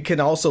it can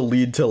also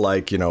lead to,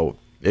 like, you know,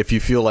 if you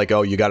feel like,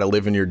 oh, you got to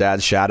live in your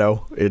dad's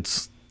shadow,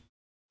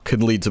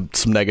 could lead to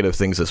some negative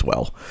things as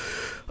well.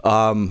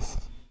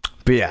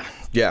 But yeah.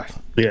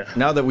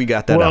 Now that we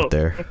got that out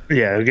there.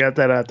 Yeah, we got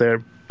that out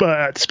there.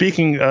 But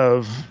speaking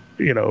of,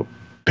 you know,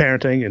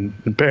 parenting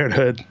and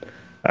parenthood,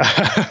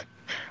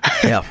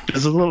 yeah, this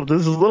is a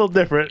little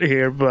different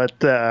here, but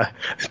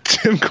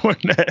Jim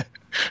Cornette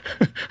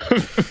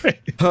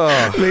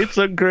made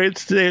some great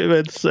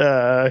statements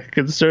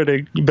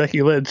concerning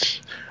Becky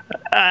Lynch.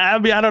 I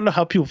mean, I don't know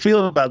how people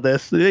feel about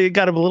this. They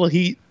got him a little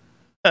heat.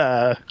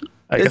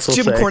 It's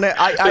Jim Cornette.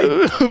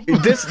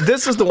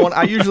 This is the one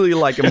I usually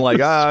like. I'm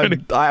like,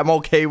 I'm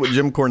okay with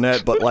Jim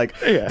Cornette, but like,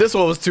 this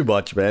one was too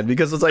much, man.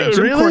 Because it's like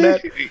Jim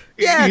Cornette.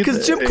 Yeah,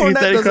 because Jim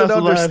Cornette doesn't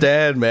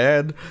understand,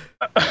 man.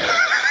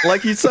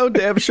 Like, he's so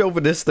damn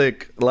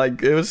chauvinistic.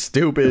 Like, it was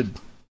stupid.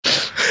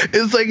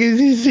 It's like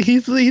he's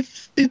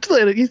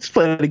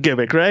playing a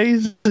gimmick, right?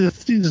 He's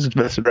just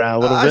messing around a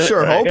little bit. I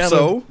sure hope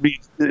so.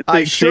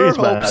 I sure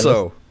hope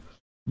so.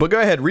 But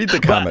go ahead, read the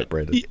comment,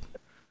 Brandon.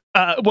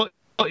 Well,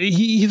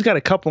 he's got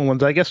a couple of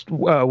ones. I guess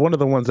one of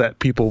the ones that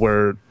people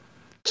were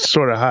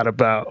sort of hot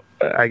about,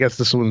 I guess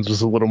this one's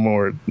just a little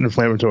more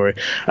inflammatory.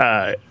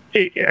 I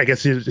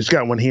guess he's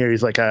got one here.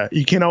 He's like,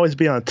 you can't always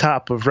be on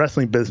top of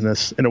wrestling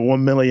business in a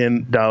 $1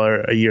 million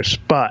a year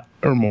spot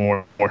or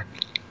more.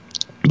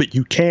 But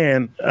you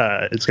can,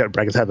 it's got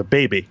brackets, have a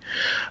baby.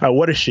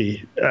 What is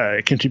she?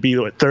 Can she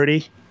be,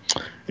 30?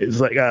 It's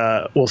like,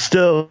 well,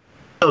 still,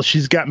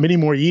 she's got many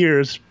more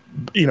years,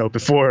 you know,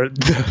 before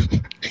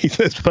he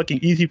says fucking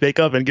Easy Bake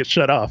Oven gets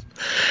shut off.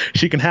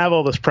 She can have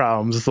all those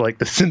problems, like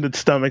descended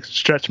stomachs,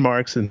 stretch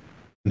marks, and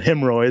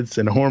hemorrhoids,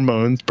 and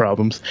hormones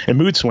problems, and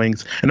mood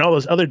swings, and all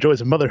those other joys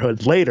of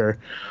motherhood later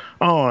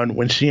on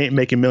when she ain't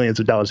making millions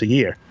of dollars a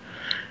year.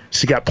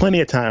 She got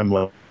plenty of time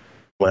left.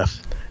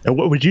 And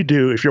what would you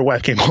do if your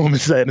wife came home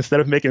and said, instead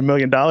of making $1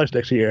 million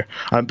next year,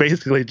 I'm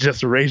basically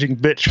just a raging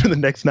bitch for the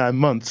next 9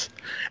 months,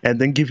 and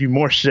then give you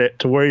more shit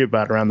to worry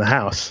about around the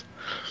house?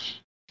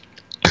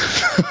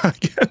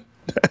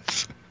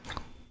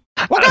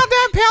 Well,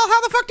 goddamn, pal,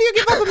 how the fuck do you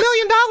give up $1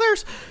 million? How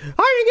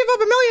do you give up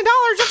 $1 million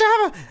just to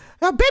have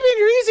a baby in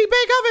your Easy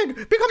Bake Oven,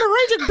 become a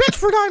raging bitch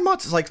for 9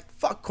 months? It's like,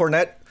 fuck,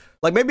 Cornette.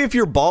 Like, maybe if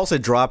your balls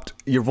had dropped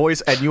your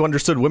voice and you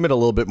understood women a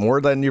little bit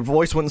more, then your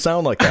voice wouldn't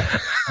sound like that.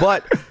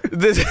 But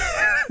this,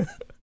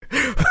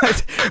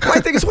 my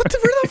thing is, where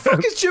the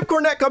fuck is Jim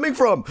Cornette coming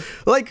from?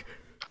 Like,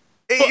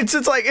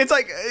 it's like,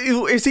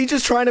 is he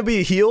just trying to be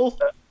a heel?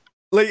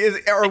 Like,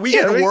 are we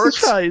getting worse?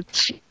 It's like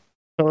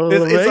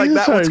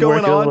that. What's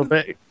going on?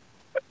 But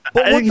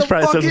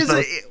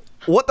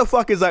what the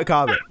fuck is that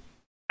comment?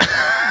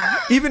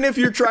 Even if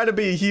you're trying to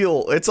be a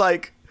heel, it's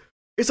like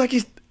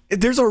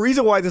there's a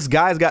reason why this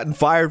guy's gotten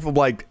fired from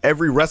like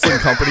every wrestling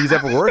company he's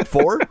ever worked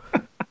for.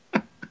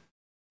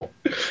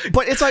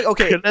 But it's like,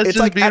 okay, it's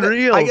like,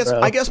 real,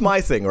 I guess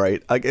my thing,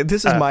 right? Like,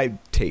 this is my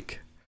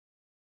take.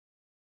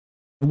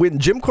 When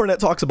Jim Cornette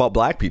talks about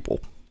black people,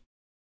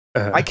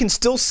 I can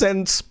still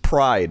sense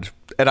pride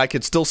and I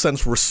can still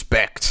sense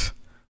respect.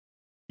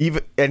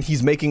 And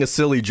he's making a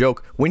silly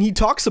joke. When he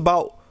talks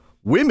about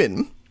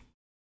women,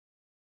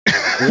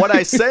 what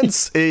I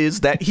sense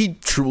is that he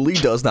truly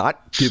does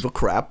not give a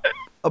crap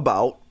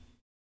about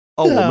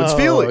a woman's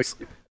feelings.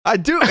 I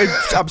do.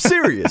 I'm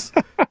serious.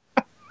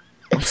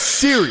 I'm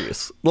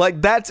serious. Like,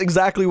 that's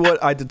exactly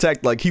what I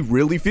detect. Like, he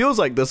really feels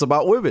like this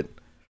about women.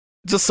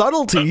 It's a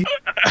subtlety,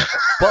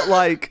 but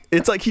like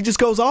it's like he just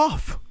goes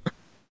off.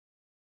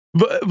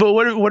 But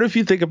what if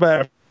you think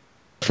about it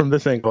from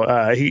this angle?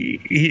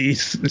 He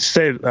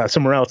said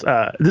somewhere else,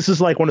 this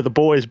is like one of the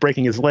boys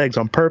breaking his legs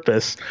on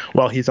purpose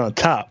while he's on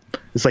top.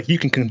 It's like, you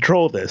can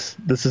control this.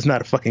 This is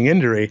not a fucking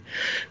injury.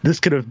 This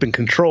could have been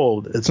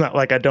controlled. It's not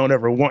like I don't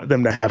ever want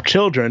them to have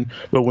children,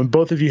 but when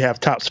both of you have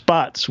top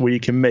spots where you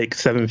can make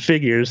 7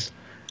 figures,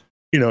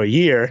 a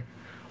year,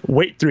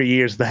 wait 3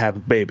 years to have a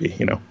baby,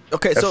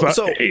 Okay,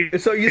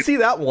 so you see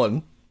that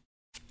one,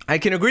 I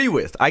can agree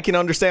with. I can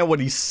understand what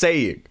he's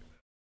saying.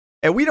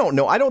 And we don't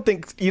know. I don't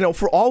think,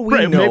 for all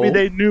we know. Maybe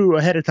they knew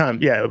ahead of time.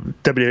 Yeah,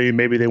 WWE,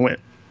 maybe they went.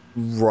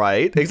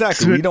 Right,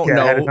 exactly. We don't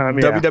know.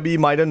 WWE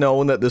might have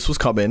known that this was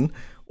coming.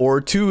 Or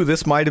 2,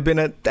 this might have been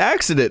an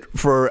accident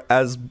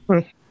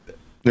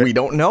we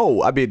don't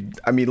know. I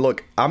mean,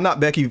 look, I'm not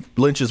Becky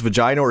Lynch's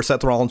vagina or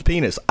Seth Rollins'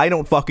 penis. I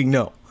don't fucking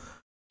know.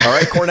 All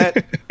right,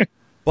 Cornette?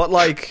 But,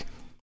 like,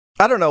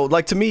 I don't know.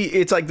 Like, to me,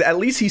 it's like, at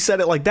least he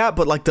said it like that.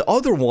 But, like, the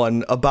other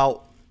one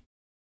about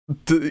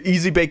the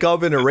Easy Bake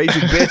Oven or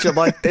Raging Bitch, I'm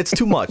like, it's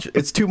too much.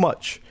 It's too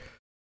much.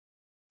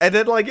 And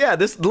then, like, yeah,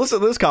 listen to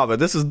this comment.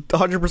 This is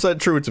 100%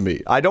 true to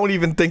me. I don't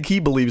even think he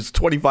believes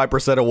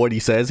 25% of what he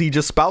says. He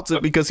just spouts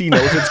it because he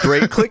knows it's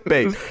great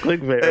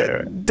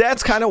clickbait.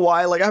 That's kind of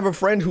why, like, I have a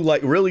friend who,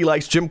 like, really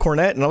likes Jim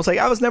Cornette, and I was like,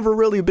 I was never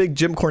really a big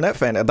Jim Cornette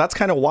fan. And that's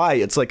kind of why.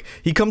 It's like,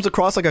 he comes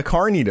across like a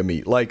carny to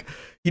me. Like,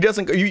 he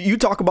doesn't, you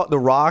talk about The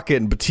Rock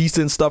and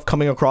Batista and stuff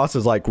coming across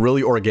as, like,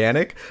 really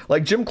organic.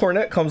 Like, Jim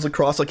Cornette comes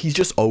across like he's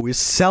just always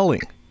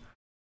selling.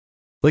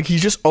 Like,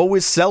 he's just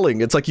always selling.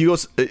 It's like,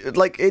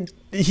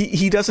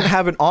 he doesn't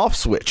have an off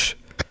switch.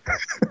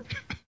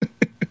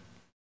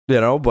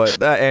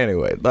 But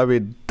anyway, I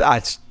mean,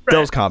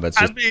 those comments.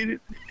 Just... I mean,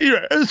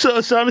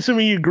 so I'm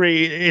assuming you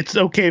agree it's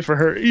okay for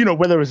her,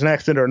 whether it was an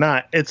accident or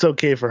not, it's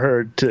okay for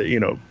her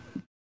to,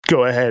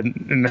 go ahead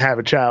and have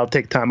a child,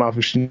 take time off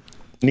if she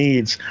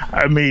needs.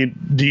 I mean,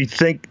 do you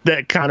think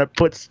that kind of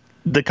puts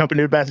the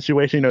company in a bad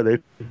situation? They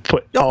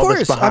put all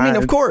this behind. I mean,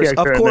 of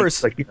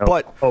course. Like,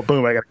 but oh,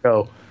 boom, I gotta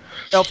go.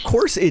 Of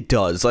course it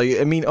does.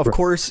 I mean, of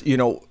course,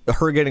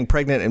 her getting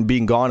pregnant and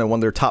being gone and one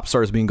of their top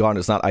stars being gone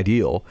is not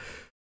ideal.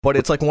 But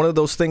it's like one of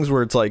those things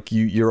where it's like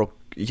you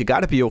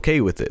got to be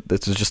okay with it.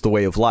 This is just the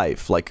way of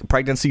life. Like,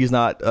 pregnancy is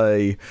not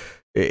a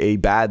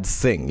bad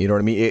thing. You know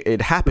what I mean?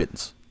 It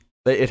happens.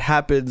 It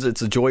happens.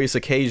 It's a joyous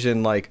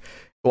occasion. Like,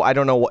 well, I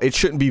don't know. It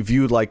shouldn't be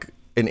viewed like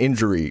an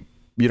injury.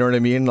 You know what I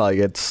mean? Like,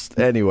 it's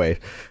anyway.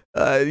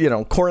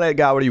 Cornette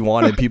got what he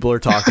wanted. People are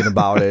talking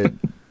about it.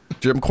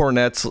 Jim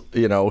Cornette's,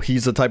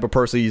 he's the type of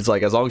person, he's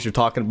like, as long as you're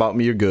talking about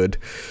me, you're good.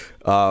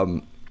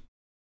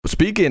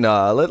 Speaking,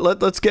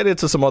 let's get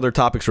into some other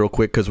topics real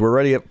quick, because we're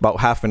already at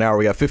about half an hour.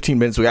 We got 15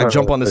 minutes. We got to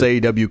jump on this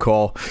AEW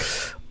call.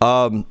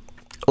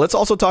 Let's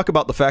also talk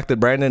about the fact that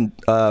Brandon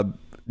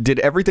did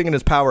everything in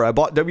his power. I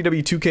bought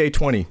WWE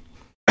 2K20.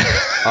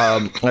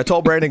 I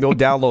told Brandon, go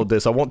download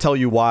this. I won't tell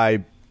you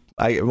why.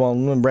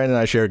 Brandon and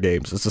I share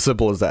games. It's as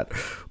simple as that.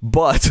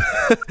 But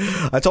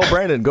I told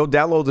Brandon, go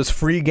download this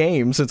free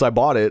game since I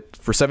bought it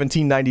for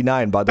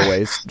 $17.99, by the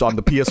way. It's on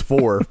the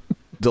PS4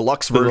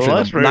 deluxe version.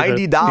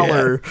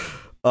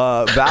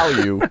 $90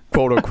 value,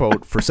 quote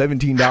unquote, for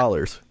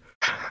 $17.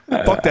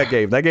 Fuck that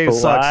game. That game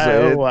sucks.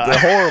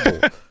 It's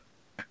horrible.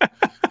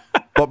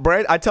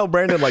 But I tell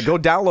Brandon, like, go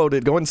download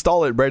it, go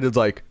install it. Brandon's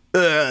like,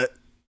 I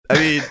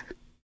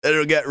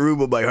don't got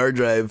room on my hard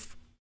drive.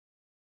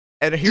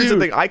 And here's the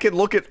thing, I can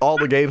look at all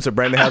the games that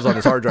Brandon has on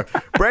his hard drive.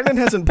 Brandon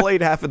hasn't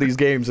played half of these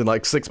games in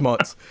like 6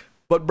 months.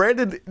 But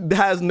Brandon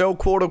has no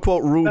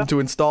quote-unquote room to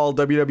install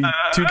WWE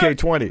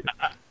 2K20.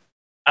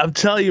 I'm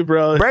telling you,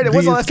 bro. Brandon,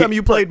 when's the last time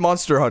you played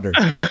Monster Hunter?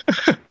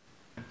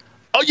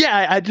 Oh,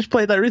 yeah, I just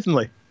played that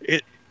recently.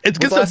 It's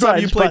good. When's the last time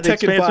you played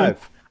Tekken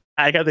 5?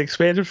 I got the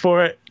expansion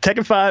for it.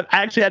 Tekken 5,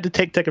 I actually had to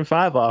take Tekken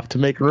 5 off to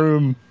make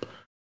room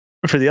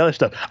for the other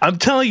stuff. I'm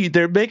telling you,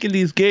 they're making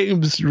these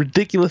games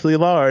ridiculously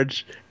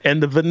large,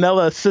 and the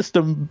vanilla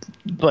system,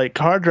 like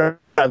hard drive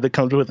that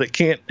comes with it,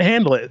 can't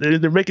handle it.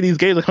 They're making these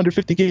games like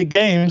 150 gig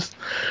games.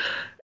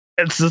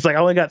 It's just like, I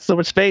only got so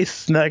much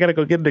space. Now I gotta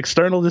go get an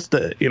external just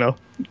to,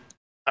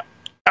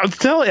 I'm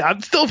telling you,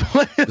 I'm still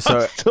playing.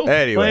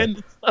 Playing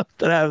the stuff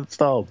that I have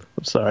installed.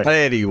 I'm sorry.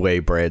 Anyway,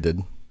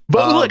 Brandon.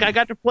 But look, I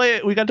got to play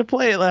it. We got to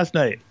play it last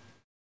night.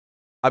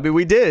 I mean,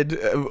 we did.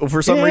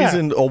 For some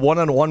reason, a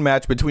one-on-one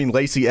match between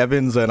Lacey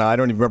Evans and I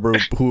don't even remember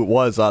who it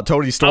was.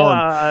 Tony Storm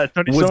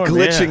was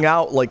glitching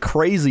out like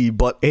crazy,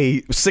 but a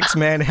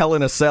 6-man Hell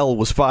in a Cell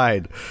was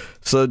fine.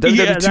 So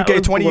WWE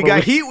 2K20, you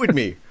got heat with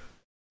me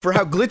for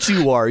how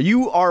glitchy you are.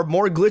 You are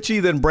more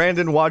glitchy than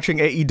Brandon watching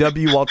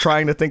AEW while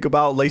trying to think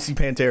about Lacey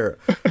Pantera.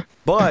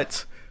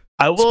 But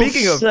I will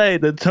say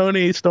the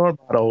Tony Storm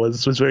model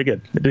was very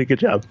good. They did a good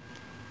job.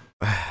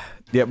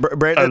 Yeah,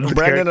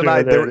 Brandon and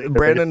I,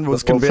 Brandon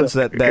was convinced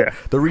that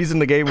the reason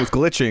the game was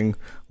glitching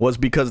was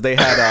because they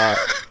had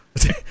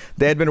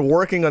been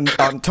working on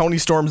Tony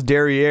Storm's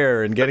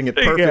derriere and getting it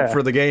perfect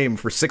for the game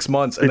for 6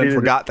 months, and then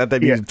forgot that they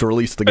needed to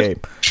release the game.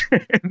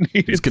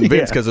 He's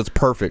convinced because it's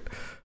perfect.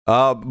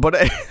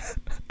 But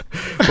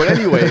But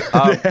anyway,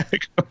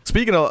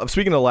 speaking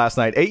of last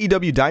night,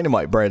 AEW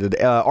Dynamite, Brandon,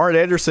 Arn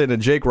Anderson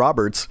and Jake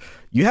Roberts,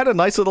 you had a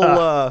nice little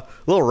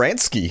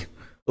rantsky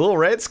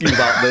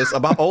about this,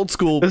 about old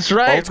school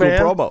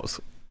promos.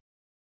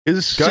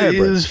 It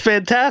was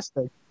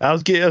fantastic. I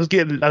was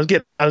getting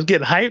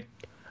hyped,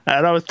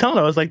 and I was telling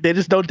them, I was like, they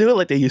just don't do it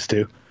like they used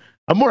to.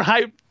 I'm more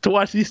hyped to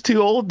watch these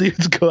two old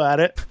dudes go at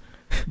it,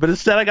 but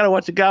instead I gotta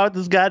watch a guy with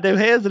his goddamn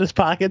hands in his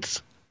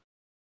pockets.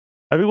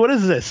 I mean, what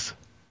is this?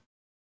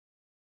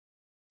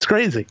 It's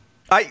crazy.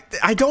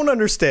 I don't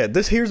understand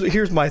this.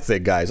 Here's my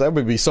thing, guys. I'm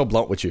gonna be so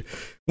blunt with you.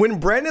 When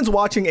Brandon's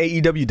watching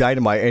AEW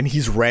Dynamite and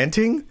he's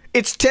ranting,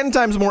 it's 10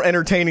 times more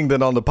entertaining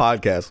than on the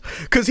podcast.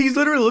 Because he's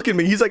literally looking at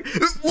me. He's like,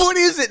 "What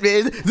is it,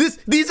 man?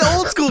 These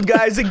old school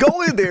guys, they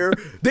go in there,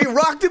 they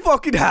rock the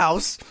fucking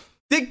house,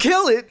 they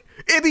kill it,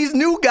 and these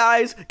new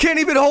guys can't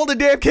even hold a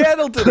damn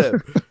candle to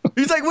them."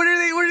 He's like, "What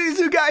are these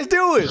new guys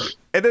doing?"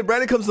 And then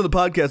Brandon comes to the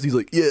podcast. He's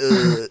like, "Yeah,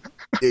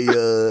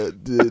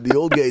 the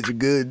old guys are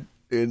good.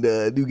 And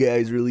new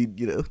guys really,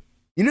 you know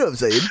what I'm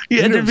saying."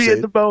 You had to be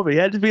at the moment.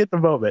 You had to be at the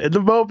moment. In the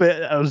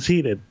moment, I was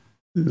heated.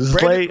 It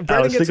was late.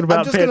 I was thinking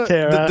about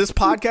Pantera. This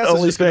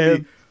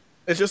podcast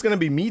is just going to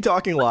be me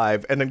talking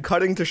live and then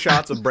cutting to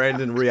shots of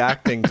Brandon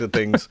reacting to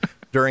things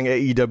during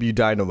AEW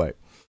Dynamite.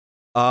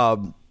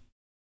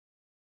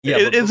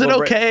 Is it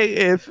okay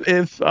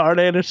if Arn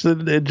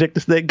Anderson and Jake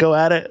the Snake go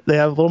at it? They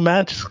have a little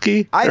match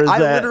ski? I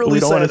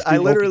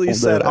literally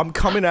said I'm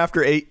coming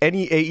after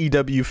any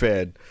AEW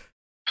fan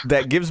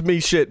that gives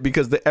me shit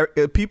because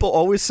the people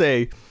always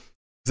say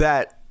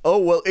that, oh,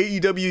 well,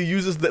 AEW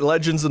uses the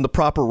legends in the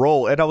proper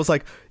role. And I was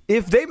like,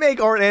 if they make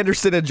Arn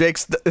Anderson and Jake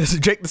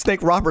the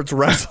Snake Roberts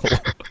wrestle,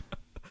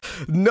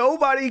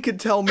 nobody can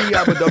tell me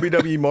I'm a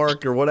WWE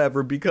mark or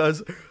whatever,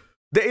 because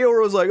the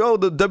AOR was like, oh,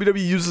 the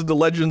WWE uses the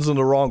legends in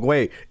the wrong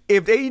way.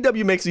 If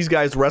AEW makes these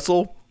guys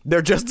wrestle,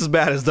 they're just as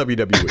bad as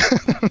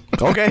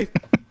WWE. Okay?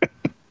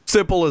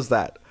 Simple as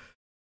that.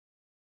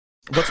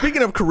 But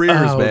speaking of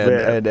careers,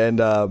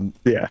 man.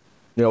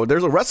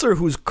 There's a wrestler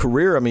whose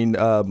career,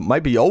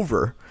 might be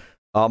over.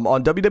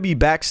 On WWE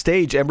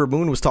Backstage, Ember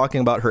Moon was talking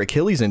about her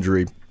Achilles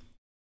injury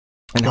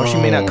and how she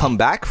may not come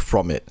back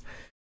from it.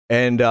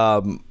 And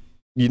the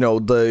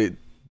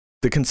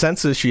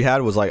consensus she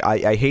had was like,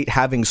 I hate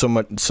having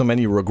so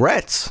many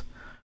regrets.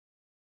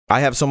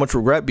 I have so much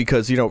regret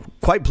because,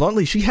 quite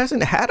bluntly, she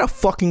hasn't had a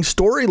fucking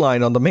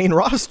storyline on the main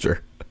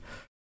roster.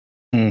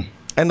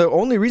 And the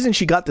only reason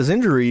she got this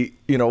injury,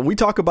 we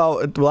talk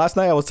about last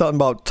night. I was talking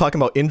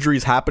about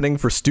injuries happening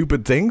for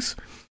stupid things.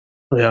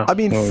 Yeah.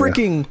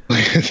 Freaking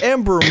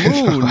Ember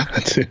Moon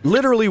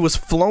literally was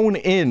flown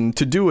in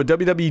to do a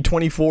WWE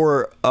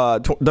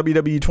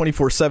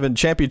 24/7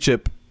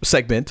 championship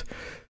segment.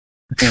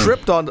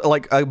 Tripped on,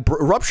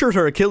 ruptured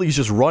her Achilles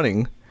just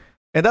running,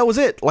 and that was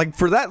it. Like,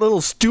 for that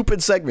little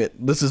stupid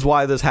segment, this is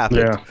why this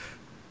happened.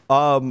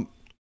 Yeah.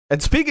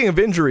 And speaking of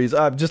injuries,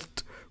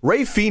 just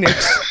Ray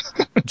Phoenix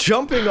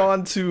jumping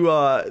onto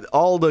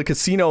all the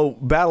casino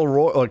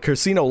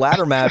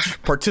ladder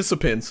match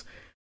participants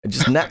and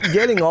just not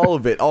getting all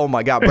of it. Oh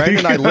my God,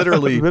 Brandon and I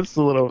literally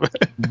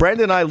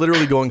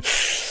going,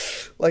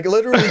 like,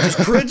 literally just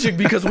cringing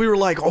because we were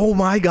like, oh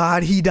my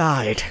God, he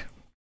died.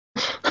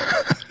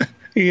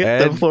 He hit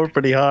that floor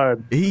pretty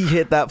hard. He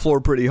hit that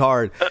floor pretty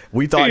hard.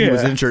 We thought he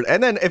was injured.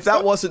 And then if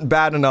that wasn't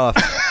bad enough,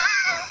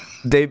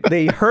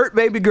 they hurt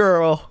baby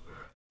girl,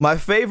 my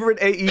favorite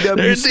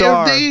AEW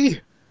star,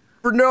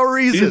 for no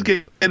reason.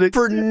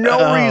 For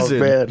no reason.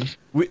 Man.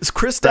 It's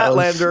Chris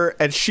Statlander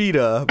and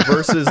Sheeta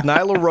versus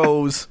Nyla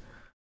Rose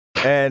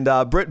and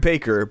Britt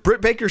Baker. Britt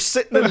Baker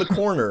sitting in the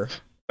corner.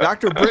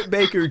 Dr. Britt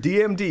Baker,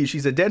 DMD.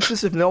 She's a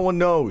dentist if no one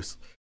knows.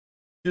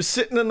 Just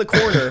sitting in the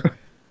corner.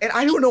 And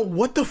I don't know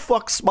what the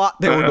fuck spot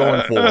they were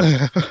going for.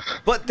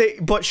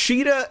 But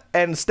Sheeta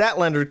and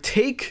Statlander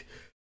take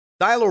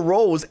Nyla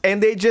Rose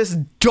and they just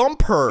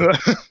dump her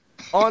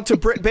onto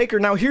Britt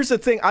Baker. Now, here's the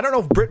thing. I don't know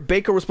if Britt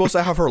Baker was supposed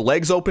to have her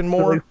legs open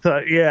more.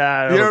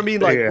 Yeah. You know what I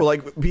mean?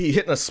 Like be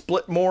hitting a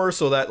split more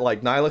so that,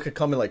 like, Nyla could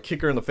come and, like,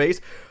 kick her in the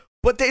face.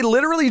 But they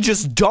literally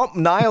just dumped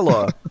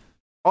Nyla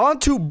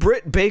onto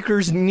Britt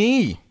Baker's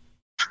knee.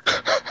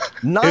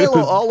 Nyla,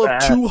 all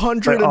of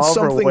 200 and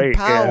something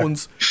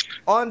pounds,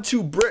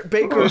 onto Britt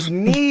Baker's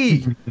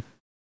knee.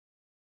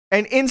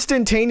 And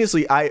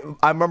instantaneously, I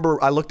remember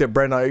I looked at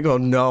Brent and I go,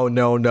 no.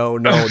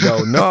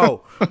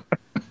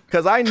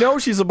 Because I know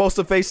she's supposed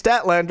to face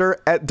Statlander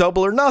at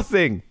Double or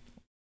Nothing.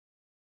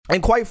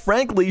 And quite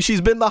frankly, she's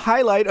been the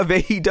highlight of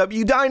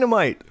AEW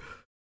Dynamite.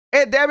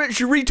 And damn it,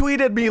 she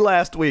retweeted me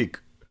last week.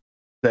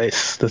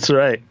 Nice, that's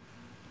right.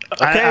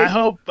 Okay. I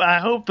hope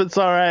it's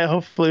all right.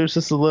 Hopefully it was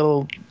just a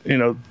little,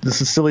 this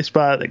is a silly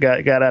spot that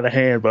got out of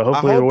hand, but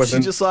hopefully it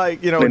wasn't just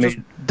like, just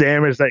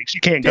damage. Like, she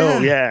can't go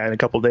in a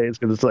couple of days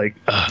because it's like,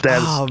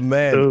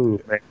 man.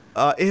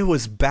 It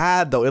was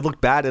bad though. It looked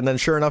bad, and then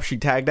sure enough, she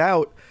tagged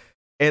out,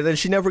 and then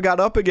she never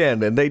got up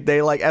again, and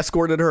they like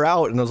escorted her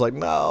out, and I was like,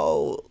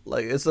 no,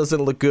 like, this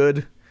doesn't look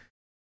good,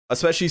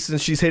 especially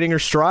since she's hitting her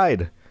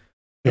stride.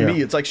 To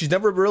me, it's like she's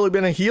never really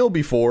been a heel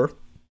before.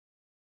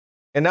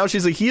 and now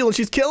she's a heel and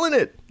she's killing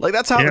it. Like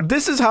that's how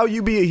this is how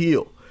you be a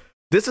heel.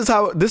 This is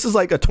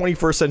like a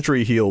 21st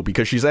century heel,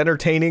 because she's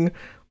entertaining,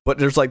 but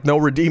there's like no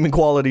redeeming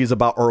qualities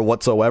about her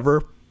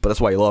whatsoever. But that's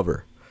why you love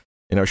her.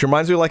 You know, she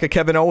reminds me of like a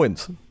Kevin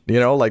Owens.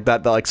 You know, like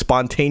that like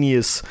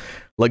spontaneous,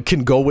 like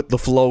can go with the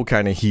flow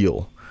kind of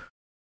heel.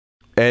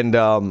 And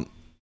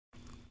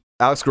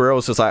Alex Guerrero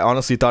says, I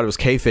honestly thought it was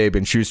kayfabe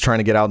and she was trying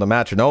to get out of the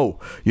match. No,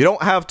 you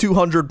don't have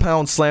 200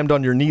 pounds slammed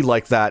on your knee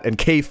like that and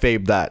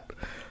kayfabe that,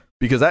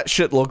 because that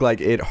shit looked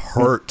like it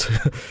hurt.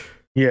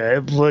 Yeah,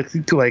 it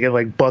looked like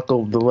it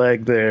buckled the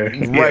leg there.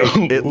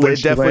 Right.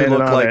 It definitely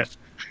looked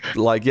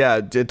like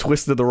it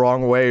twisted the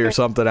wrong way or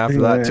something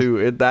after that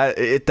too.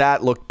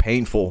 That looked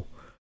painful.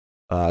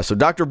 So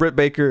Dr. Britt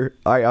Baker,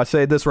 I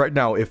say this right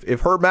now,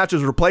 if her match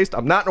is replaced,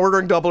 I'm not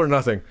ordering Double or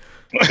Nothing.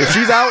 If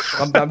she's out,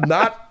 I'm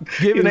not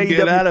giving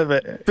AEW out of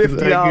it.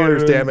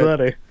 $50, damn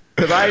it.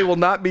 Because I will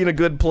not be in a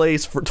good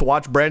place to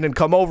watch Brandon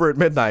come over at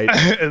midnight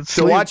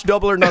to watch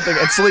Double or Nothing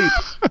and sleep.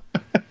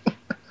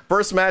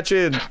 First match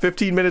in,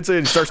 15 minutes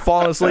in, starts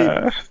falling asleep.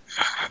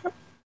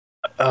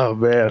 Oh,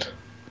 man.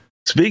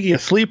 Speaking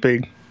of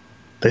sleeping,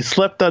 they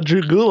slept on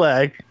Drew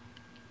Gulak.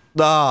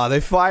 They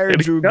fired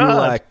Drew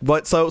Gulak.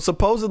 But so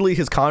supposedly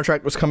his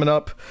contract was coming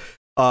up,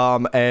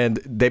 and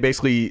they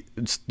basically,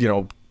 you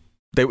know,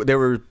 they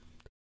were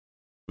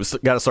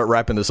got to start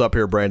wrapping this up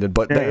here, Brandon.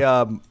 But they,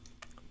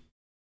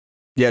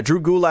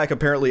 Drew Gulak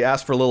apparently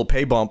asked for a little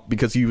pay bump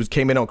because he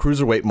came in on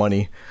cruiserweight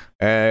money,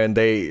 and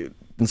they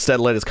instead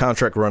let his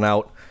contract run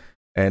out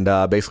and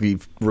basically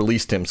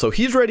released him. So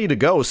he's ready to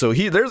go. So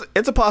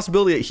it's a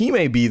possibility that he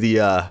may be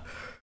the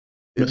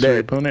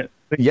opponent.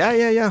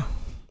 Yeah.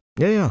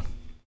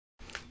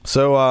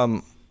 So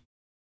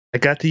I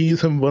got to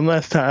use him one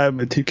last time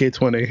in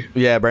 2K20.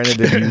 Yeah, Brandon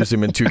did use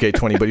him in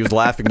 2K20, but he was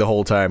laughing the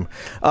whole time.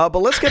 But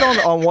let's get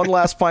on one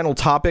last final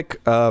topic.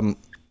 You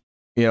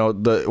know,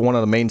 one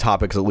of the main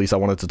topics, at least, I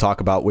wanted to talk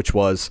about, which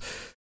was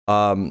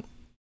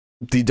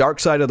the Dark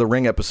Side of the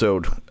Ring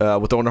episode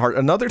with Owen Hart.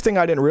 Another thing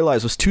I didn't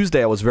realize was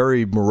Tuesday I was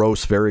very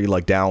morose, very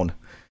down.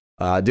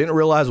 Didn't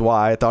realize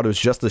why. I thought it was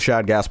just the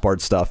Shad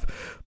Gaspard stuff.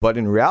 But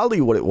in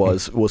reality, what it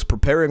was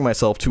preparing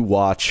myself to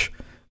watch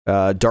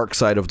Dark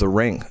Side of the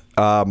Ring.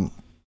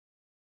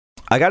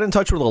 I got in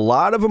touch with a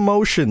lot of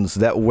emotions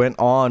that went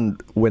on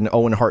when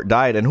Owen Hart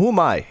died. And who am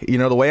I? You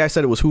know, the way I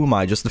said it was, who am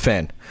I? Just a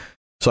fan.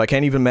 So I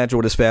can't even imagine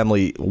what his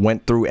family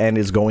went through and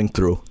is going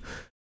through.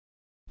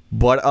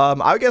 But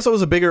I guess I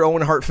was a bigger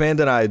Owen Hart fan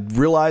than I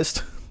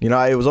realized. You know,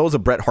 I was always a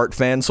Bret Hart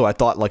fan, so I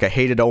thought I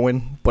hated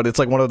Owen. But it's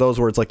one of those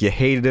where it's you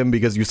hated him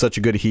because you're such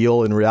a good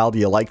heel. In reality,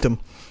 you liked him.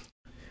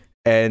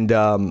 And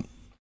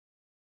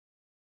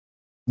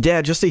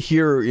just to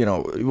hear, you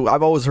know,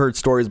 I've always heard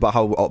stories about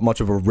how much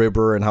of a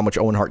ribber and how much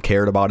Owen Hart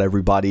cared about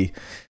everybody.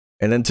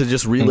 And then to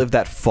just relive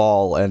that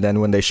fall, and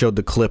then when they showed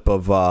the clip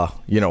of,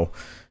 you know,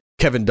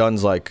 Kevin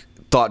Dunn's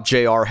thought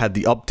JR had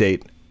the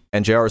update,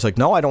 and JR is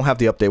no, I don't have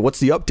the update. What's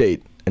the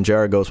update? And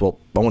JR goes, well,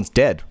 Owen's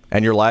dead,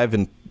 and you're live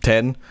in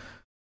 10,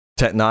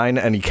 9,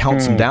 and he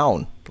counts him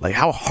down.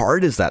 How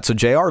hard is that? So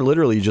JR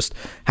literally just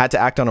had to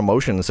act on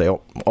emotion and say,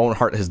 oh, Owen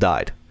Hart has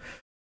died.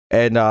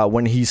 And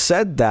when he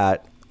said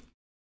that,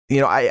 you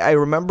know, I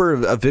remember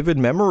a vivid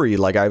memory,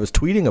 I was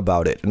tweeting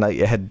about it, and I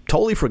had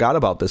totally forgot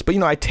about this. But,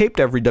 you know, I taped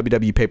every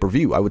WWE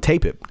pay-per-view. I would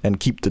tape it and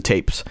keep the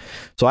tapes.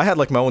 So I had,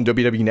 my own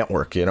WWE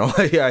network, you know.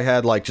 I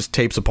had, just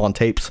tapes upon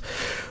tapes.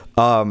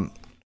 And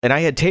I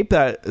had taped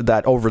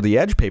that Over the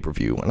Edge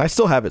pay-per-view, and I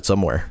still have it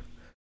somewhere.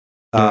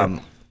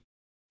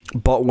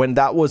 But when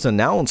that was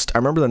announced, I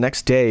remember the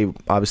next day,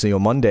 obviously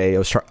on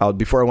Monday,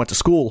 before I went to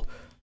school,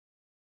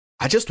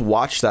 I just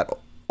watched that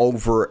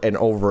over and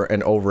over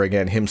and over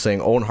again, him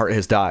saying Owen Hart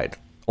has died.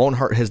 Owen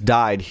Hart has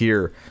died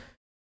here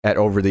at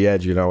Over the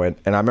Edge, you know, and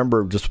I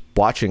remember just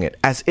watching it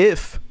as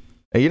if,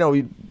 you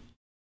know,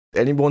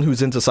 anyone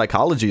who's into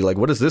psychology,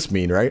 what does this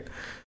mean, right?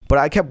 But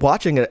I kept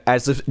watching it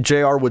as if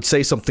JR would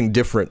say something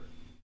different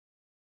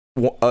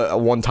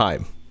one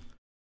time.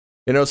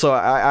 You know, so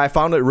I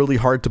found it really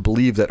hard to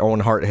believe that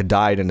Owen Hart had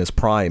died in his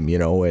prime, you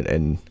know,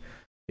 and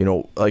you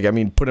know,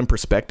 put in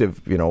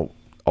perspective, you know,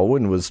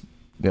 Owen was,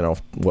 you know,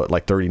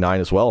 39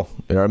 as well.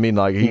 You know what I mean?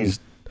 He's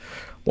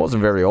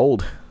wasn't very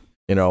old,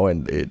 you know,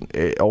 and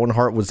Owen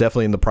Hart was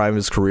definitely in the prime of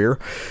his career.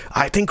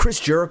 I think Chris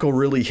Jericho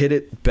really hit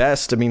it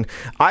best. I mean,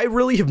 I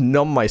really have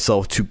numbed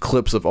myself to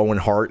clips of Owen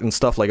Hart and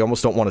stuff. I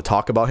almost don't want to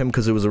talk about him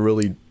because it was a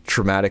really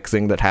traumatic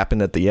thing that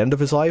happened at the end of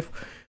his life.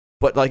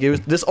 But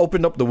this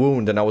opened up the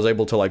wound, and I was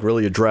able to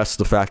really address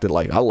the fact that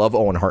I love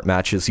Owen Hart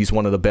matches. He's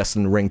one of the best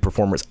in ring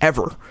performers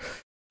ever.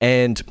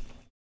 And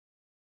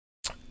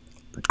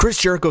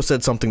Chris Jericho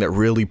said something that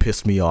really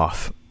pissed me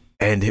off,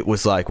 and it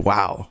was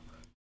wow,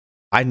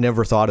 I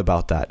never thought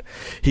about that.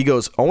 He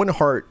goes, Owen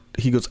Hart,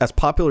 as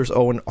popular as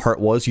Owen Hart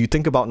was, you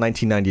think about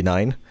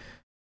 1999,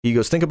 he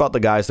goes, think about the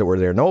guys that were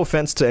there. No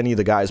offense to any of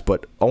the guys,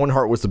 but Owen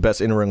Hart was the best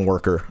in-ring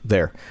worker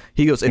there.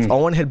 He goes, if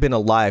Owen had been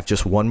alive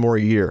just one more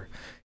year,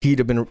 he'd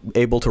have been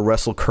able to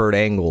wrestle Kurt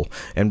Angle,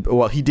 and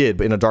well, he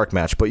did in a dark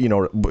match, but you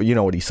know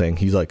what he's saying.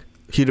 He's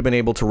he'd have been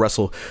able to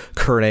wrestle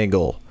Kurt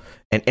Angle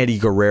and Eddie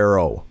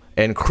Guerrero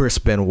and Chris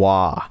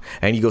Benoit.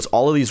 And he goes,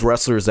 all of these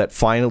wrestlers that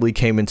finally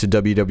came into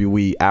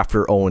WWE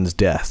after Owen's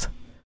death.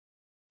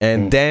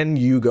 And then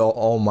you go,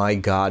 oh my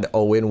God,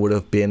 Owen would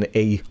have been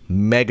a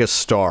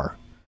megastar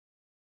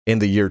in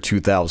the year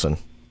 2000.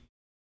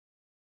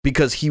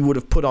 Because he would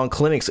have put on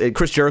clinics.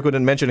 Chris Jericho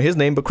didn't mention his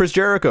name, but Chris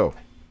Jericho.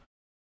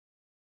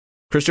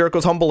 Chris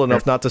Jericho's humble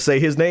enough not to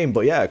say his name,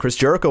 but yeah, Chris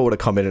Jericho would have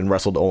come in and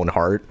wrestled Owen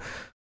Hart.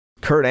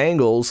 Kurt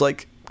Angle's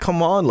like,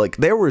 come on, like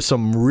there were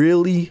some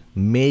really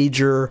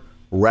major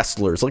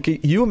wrestlers. Like,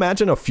 you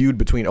imagine a feud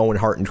between Owen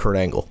Hart and Kurt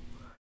Angle.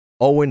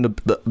 Owen,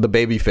 the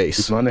baby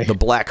face, the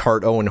black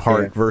heart Owen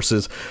Hart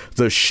versus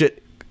the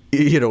shit,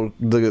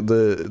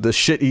 the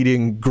shit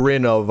eating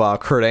grin of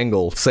Kurt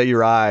Angle. Say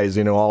your eyes,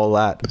 all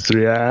of that.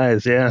 3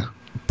 eyes, yeah.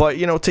 But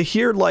to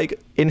hear like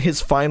in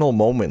his final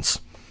moments,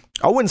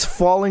 Owen's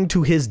falling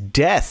to his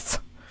death.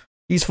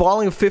 He's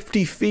falling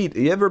 50 feet.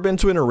 You ever been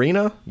to an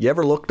arena? You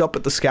ever looked up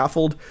at the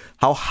scaffold?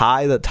 How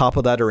high the top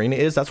of that arena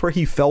is? That's where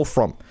he fell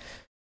from.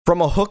 From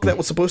a hook that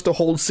was supposed to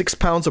hold 6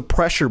 pounds of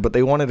pressure, but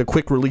they wanted a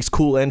quick release,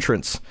 cool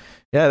entrance.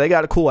 Yeah, they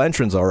got a cool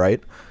entrance, all right.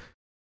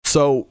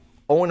 So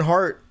Owen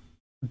Hart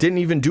didn't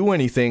even do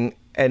anything,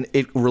 and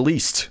it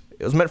released.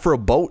 It was meant for a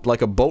boat,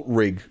 like a boat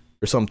rig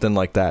or something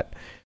like that.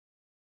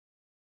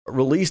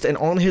 Released, and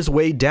on his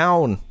way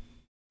down,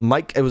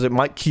 Mike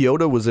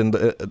Chioda was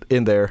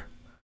in there,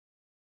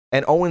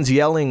 and Owen's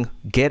yelling,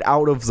 "Get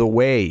out of the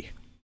way."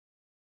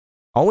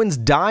 Owen's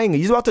dying.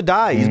 He's about to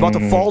die. He's about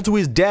to fall to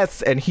his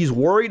death, and he's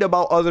worried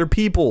about other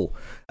people,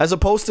 as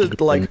opposed to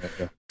like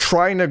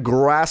trying to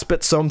grasp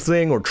at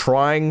something or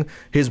trying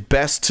his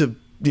best to,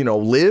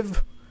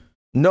 live.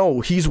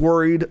 No, he's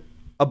worried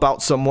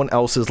about someone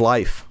else's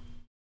life.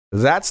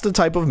 That's the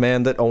type of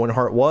man that Owen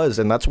Hart was,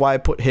 and that's why I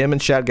put him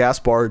and Shad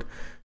Gaspard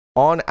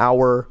on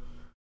our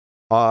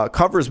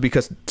covers,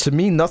 because to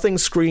me, nothing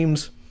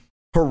screams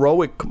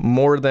heroic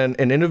more than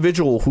an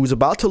individual who's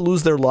about to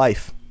lose their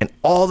life and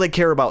all they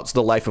care about is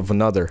the life of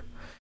another.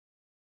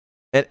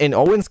 And in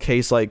Owen's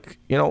case, like,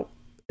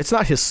 it's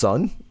not his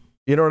son,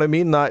 you know what I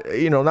mean? Not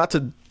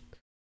to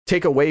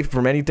take away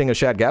from anything of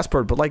Shad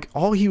Gaspard, but like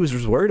all he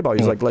was worried about,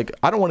 he's like,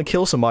 I don't want to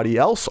kill somebody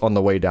else on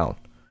the way down.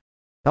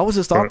 That was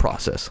his thought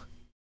process.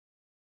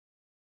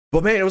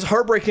 But man, it was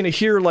heartbreaking to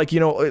hear, like,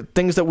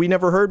 things that we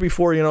never heard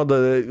before,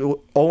 the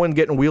Owen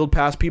getting wheeled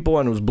past people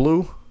and it was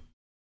blue.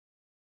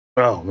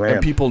 Oh man!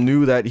 And people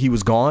knew that he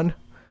was gone,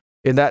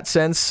 in that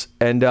sense.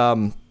 And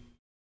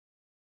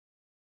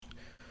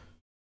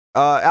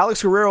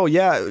Alex Guerrero,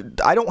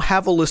 I don't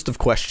have a list of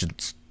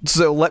questions,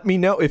 so let me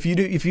know if you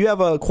do. If you have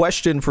a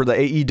question for the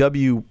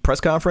AEW press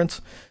conference,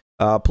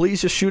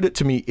 please just shoot it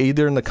to me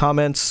either in the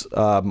comments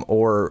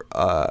or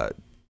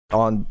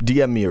on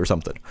DM me or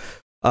something.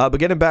 But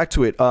getting back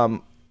to it,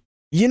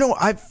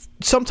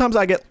 sometimes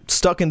I get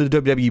stuck in the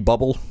WWE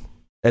bubble,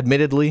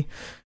 admittedly.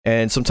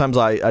 And sometimes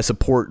I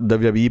support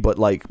WWE, but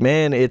like,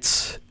 man,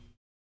 it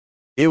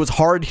was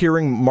hard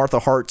hearing Martha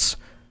Hart's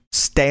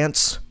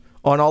stance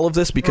on all of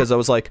this, because I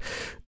was like,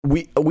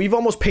 we've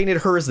almost painted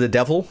her as the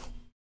devil.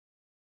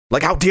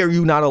 Like, how dare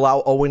you not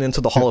allow Owen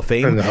into the Hall of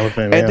Fame?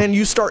 And then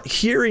you start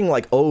hearing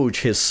like Oj,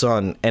 his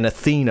son, and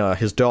Athena,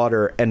 his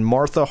daughter, and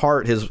Martha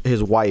Hart,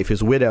 his wife,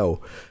 his widow.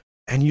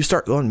 And you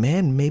start going,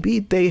 man, maybe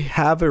they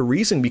have a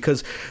reason,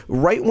 because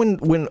right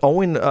when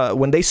Owen,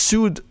 when they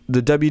sued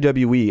the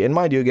WWE, and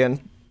mind you, again,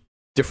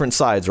 different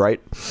sides, right?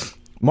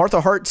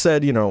 Martha Hart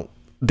said,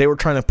 they were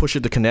trying to push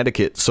it to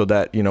Connecticut so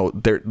that,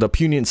 the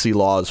punency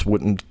laws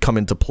wouldn't come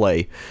into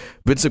play.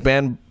 Vince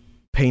McMahon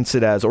paints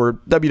it as, or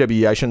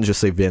WWE, I shouldn't just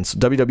say Vince,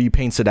 WWE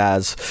paints it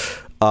as,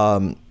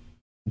 Martha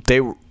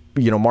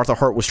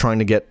Hart was trying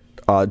to get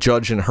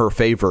judged in her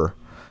favor.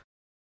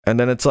 And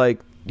then it's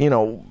like,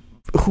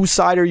 whose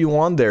side are you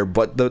on there?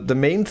 But the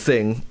main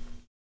thing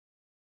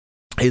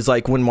is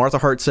like when Martha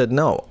Hart said,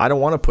 no, I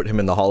don't want to put him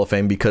in the Hall of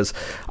Fame because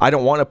I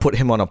don't want to put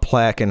him on a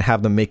plaque and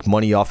have them make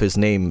money off his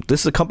name. This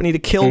is a company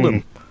that killed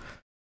him.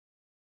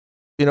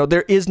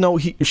 There is no,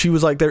 she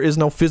was like, there is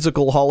no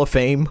physical Hall of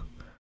Fame.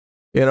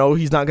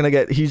 He's not going to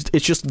get,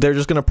 they're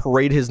just going to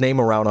parade his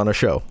name around on a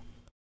show.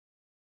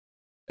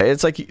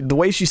 It's like the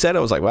way she said it,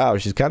 I was like, wow,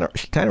 she's kind of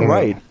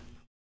right.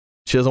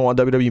 She doesn't want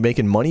WWE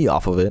making money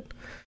off of it.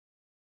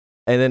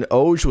 And then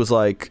Oj was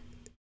like,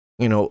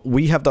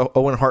 we have the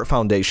Owen Hart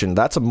Foundation.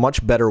 That's a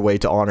much better way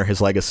to honor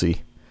his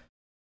legacy.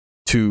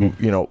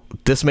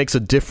 This makes a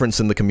difference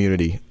in the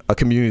community, a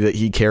community that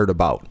he cared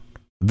about.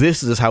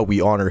 This is how we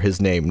honor his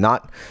name,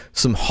 not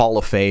some Hall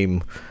of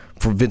Fame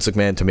for Vince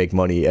McMahon to make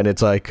money. And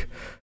it's like,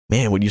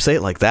 man, when you say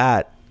it like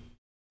that,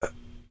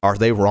 are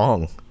they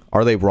wrong?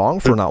 Are they wrong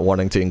for not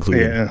wanting to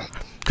include him?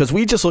 Because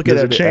we just look at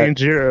it. Does it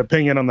change your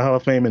opinion on the Hall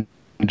of Fame in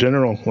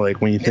general?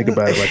 Like when you think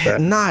about it like that?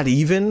 Not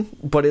even,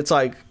 but it's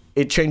like,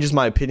 it changes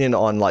my opinion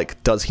on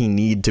like, does he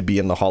need to be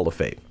in the Hall of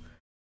Fame?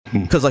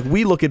 Because like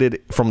we look at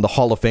it from the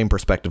Hall of Fame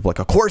perspective, like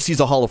of course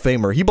he's a Hall of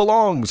Famer, he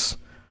belongs.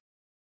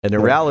 And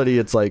in reality,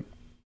 it's like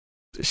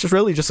it's just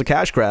really just a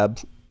cash grab,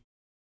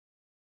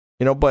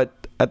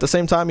 But at the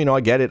same time,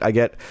 I get it. I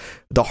get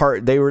the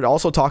Hart. They were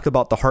also talked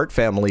about the Hart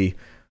family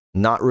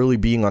not really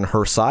being on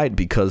her side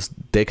because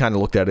they kind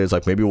of looked at it as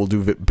like, maybe we'll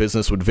do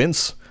business with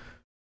Vince,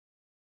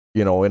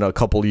 you know, in a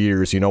couple of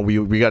years. You know,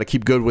 we got to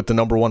keep good with the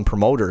number one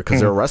promoter because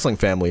they're a wrestling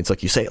family. It's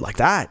like, you say it like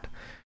that,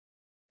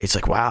 it's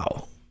like,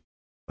 wow,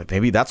 like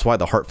maybe that's why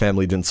the Hart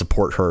family didn't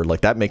support her.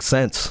 Like, that makes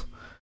sense.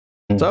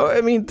 So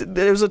I mean,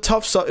 there's a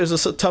tough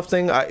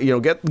thing.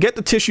 Get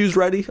the tissues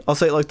ready. I'll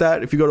say it like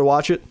that if you go to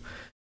watch it.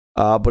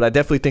 But I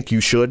definitely think you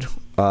should.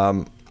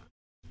 Owen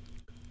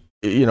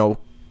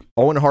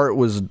Hart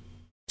was.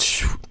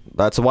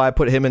 That's why I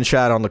put him and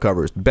Shad on the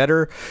covers.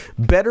 Better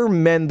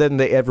men than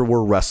they ever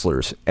were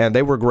wrestlers, and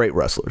they were great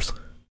wrestlers.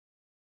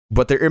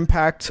 But their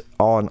impact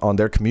on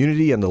their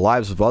community and the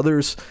lives of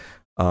others,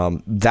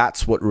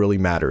 that's what really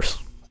matters.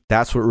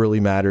 That's what really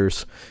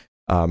matters.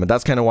 And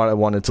that's kind of what I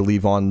wanted to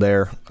leave on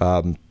there.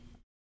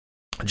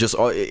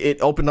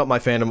 It opened up my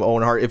fandom of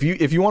Owen Hart. If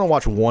you want to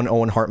watch one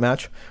Owen Hart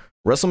match,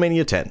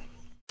 WrestleMania 10,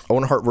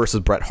 Owen Hart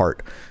versus Bret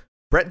Hart.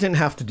 Bret didn't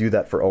have to do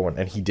that for Owen,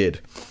 and he did.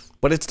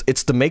 But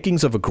it's the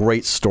makings of a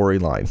great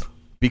storyline.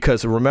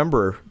 Because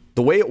remember,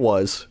 the way it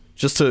was,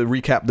 just to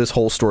recap this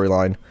whole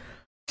storyline,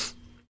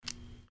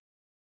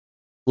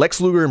 Lex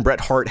Luger and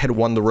Bret Hart had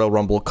won the Royal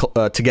Rumble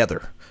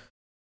together.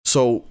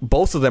 So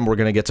both of them were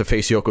going to get to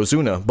face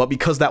Yokozuna, but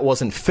because that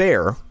wasn't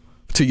fair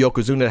to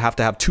Yokozuna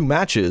to have two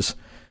matches,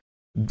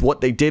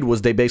 what they did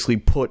was they basically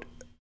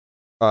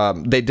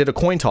they did a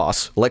coin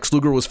toss. Lex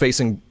Luger was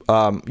facing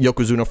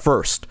Yokozuna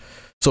first.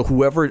 So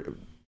whoever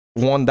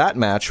won that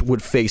match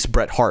would face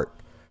Bret Hart.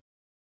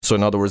 So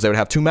in other words, they would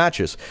have two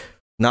matches.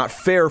 Not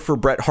fair for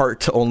Bret Hart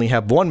to only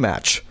have one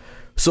match.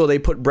 So they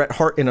put Bret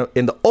Hart in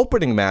the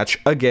opening match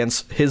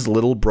against his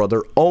little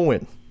brother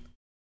Owen.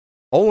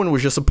 Owen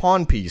was just a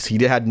pawn piece. He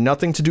had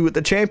nothing to do with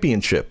the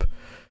championship.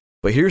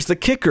 But here's the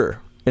kicker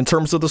in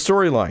terms of the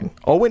storyline.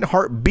 Owen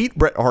Hart beat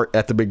Bret Hart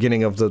at the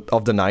beginning of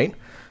the night.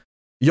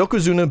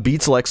 Yokozuna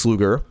beats Lex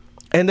Luger.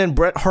 And then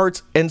Bret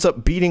Hart ends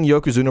up beating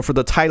Yokozuna for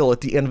the title at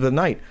the end of the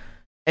night.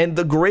 And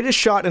the greatest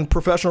shot in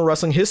professional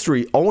wrestling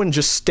history, Owen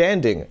just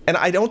standing. And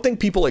I don't think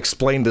people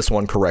explain this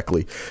one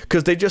correctly,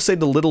 because they just say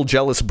the little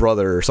jealous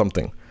brother or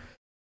something.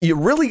 You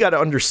really got to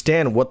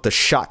understand what the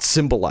shot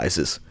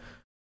symbolizes.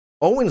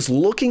 Owen's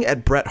looking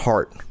at Bret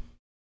Hart,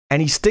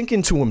 and he's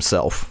thinking to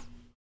himself,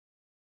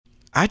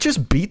 I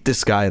just beat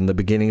this guy in the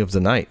beginning of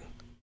the night.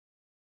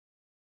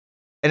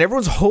 And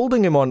everyone's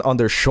holding him on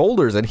their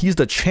shoulders, and he's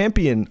the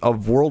champion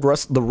of the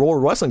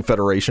World Wrestling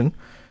Federation.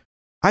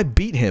 I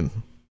beat him.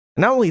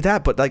 And not only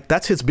that, but like,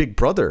 that's his big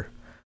brother.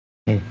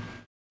 And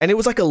it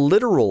was like a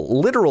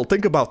literal,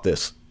 think about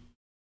this.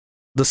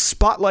 The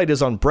spotlight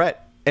is on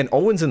Bret, and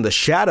Owen's in the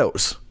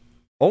shadows.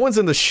 Owen's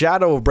in the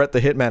shadow of Bret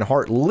the Hitman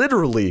Hart,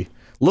 literally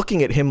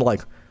looking at him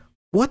like,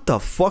 what the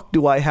fuck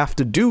do I have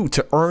to do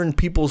to earn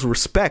people's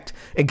respect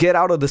and get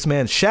out of this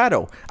man's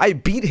shadow? I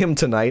beat him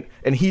tonight,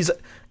 and he's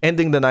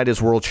ending the night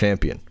as world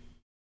champion.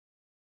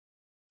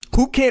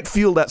 Who can't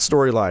feel that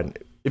storyline?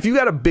 If you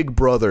got a big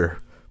brother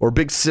or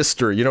big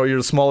sister, you're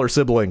a smaller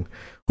sibling,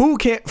 who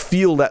can't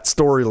feel that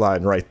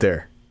storyline right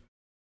there?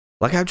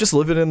 Like, I'm just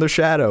living in their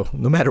shadow,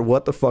 no matter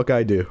what the fuck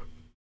I do.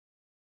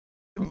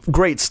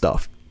 Great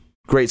stuff.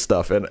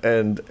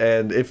 And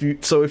if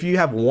you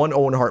have one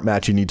Owen Hart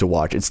match you need to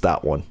watch, it's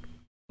that one.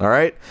 All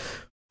right.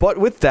 But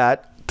with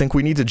that, I think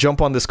we need to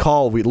jump on this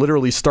call. It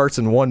literally starts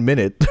in 1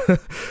 minute.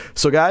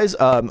 So guys,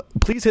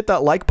 please hit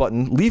that like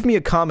button. Leave me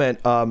a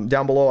comment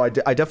down below. I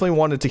definitely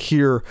wanted to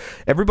hear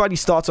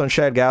everybody's thoughts on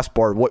Shad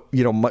Gaspard. What,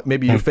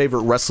 maybe your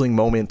favorite wrestling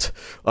moment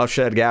of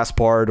Shad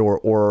Gaspard,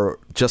 or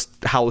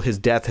just how his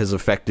death has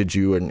affected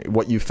you and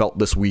what you felt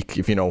this week,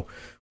 if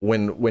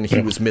when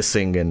he was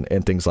missing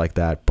and things like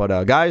that.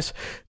 But guys,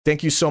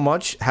 thank you so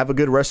much. Have a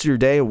good rest of your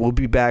day. We'll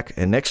be back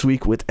next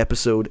week with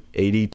episode 82.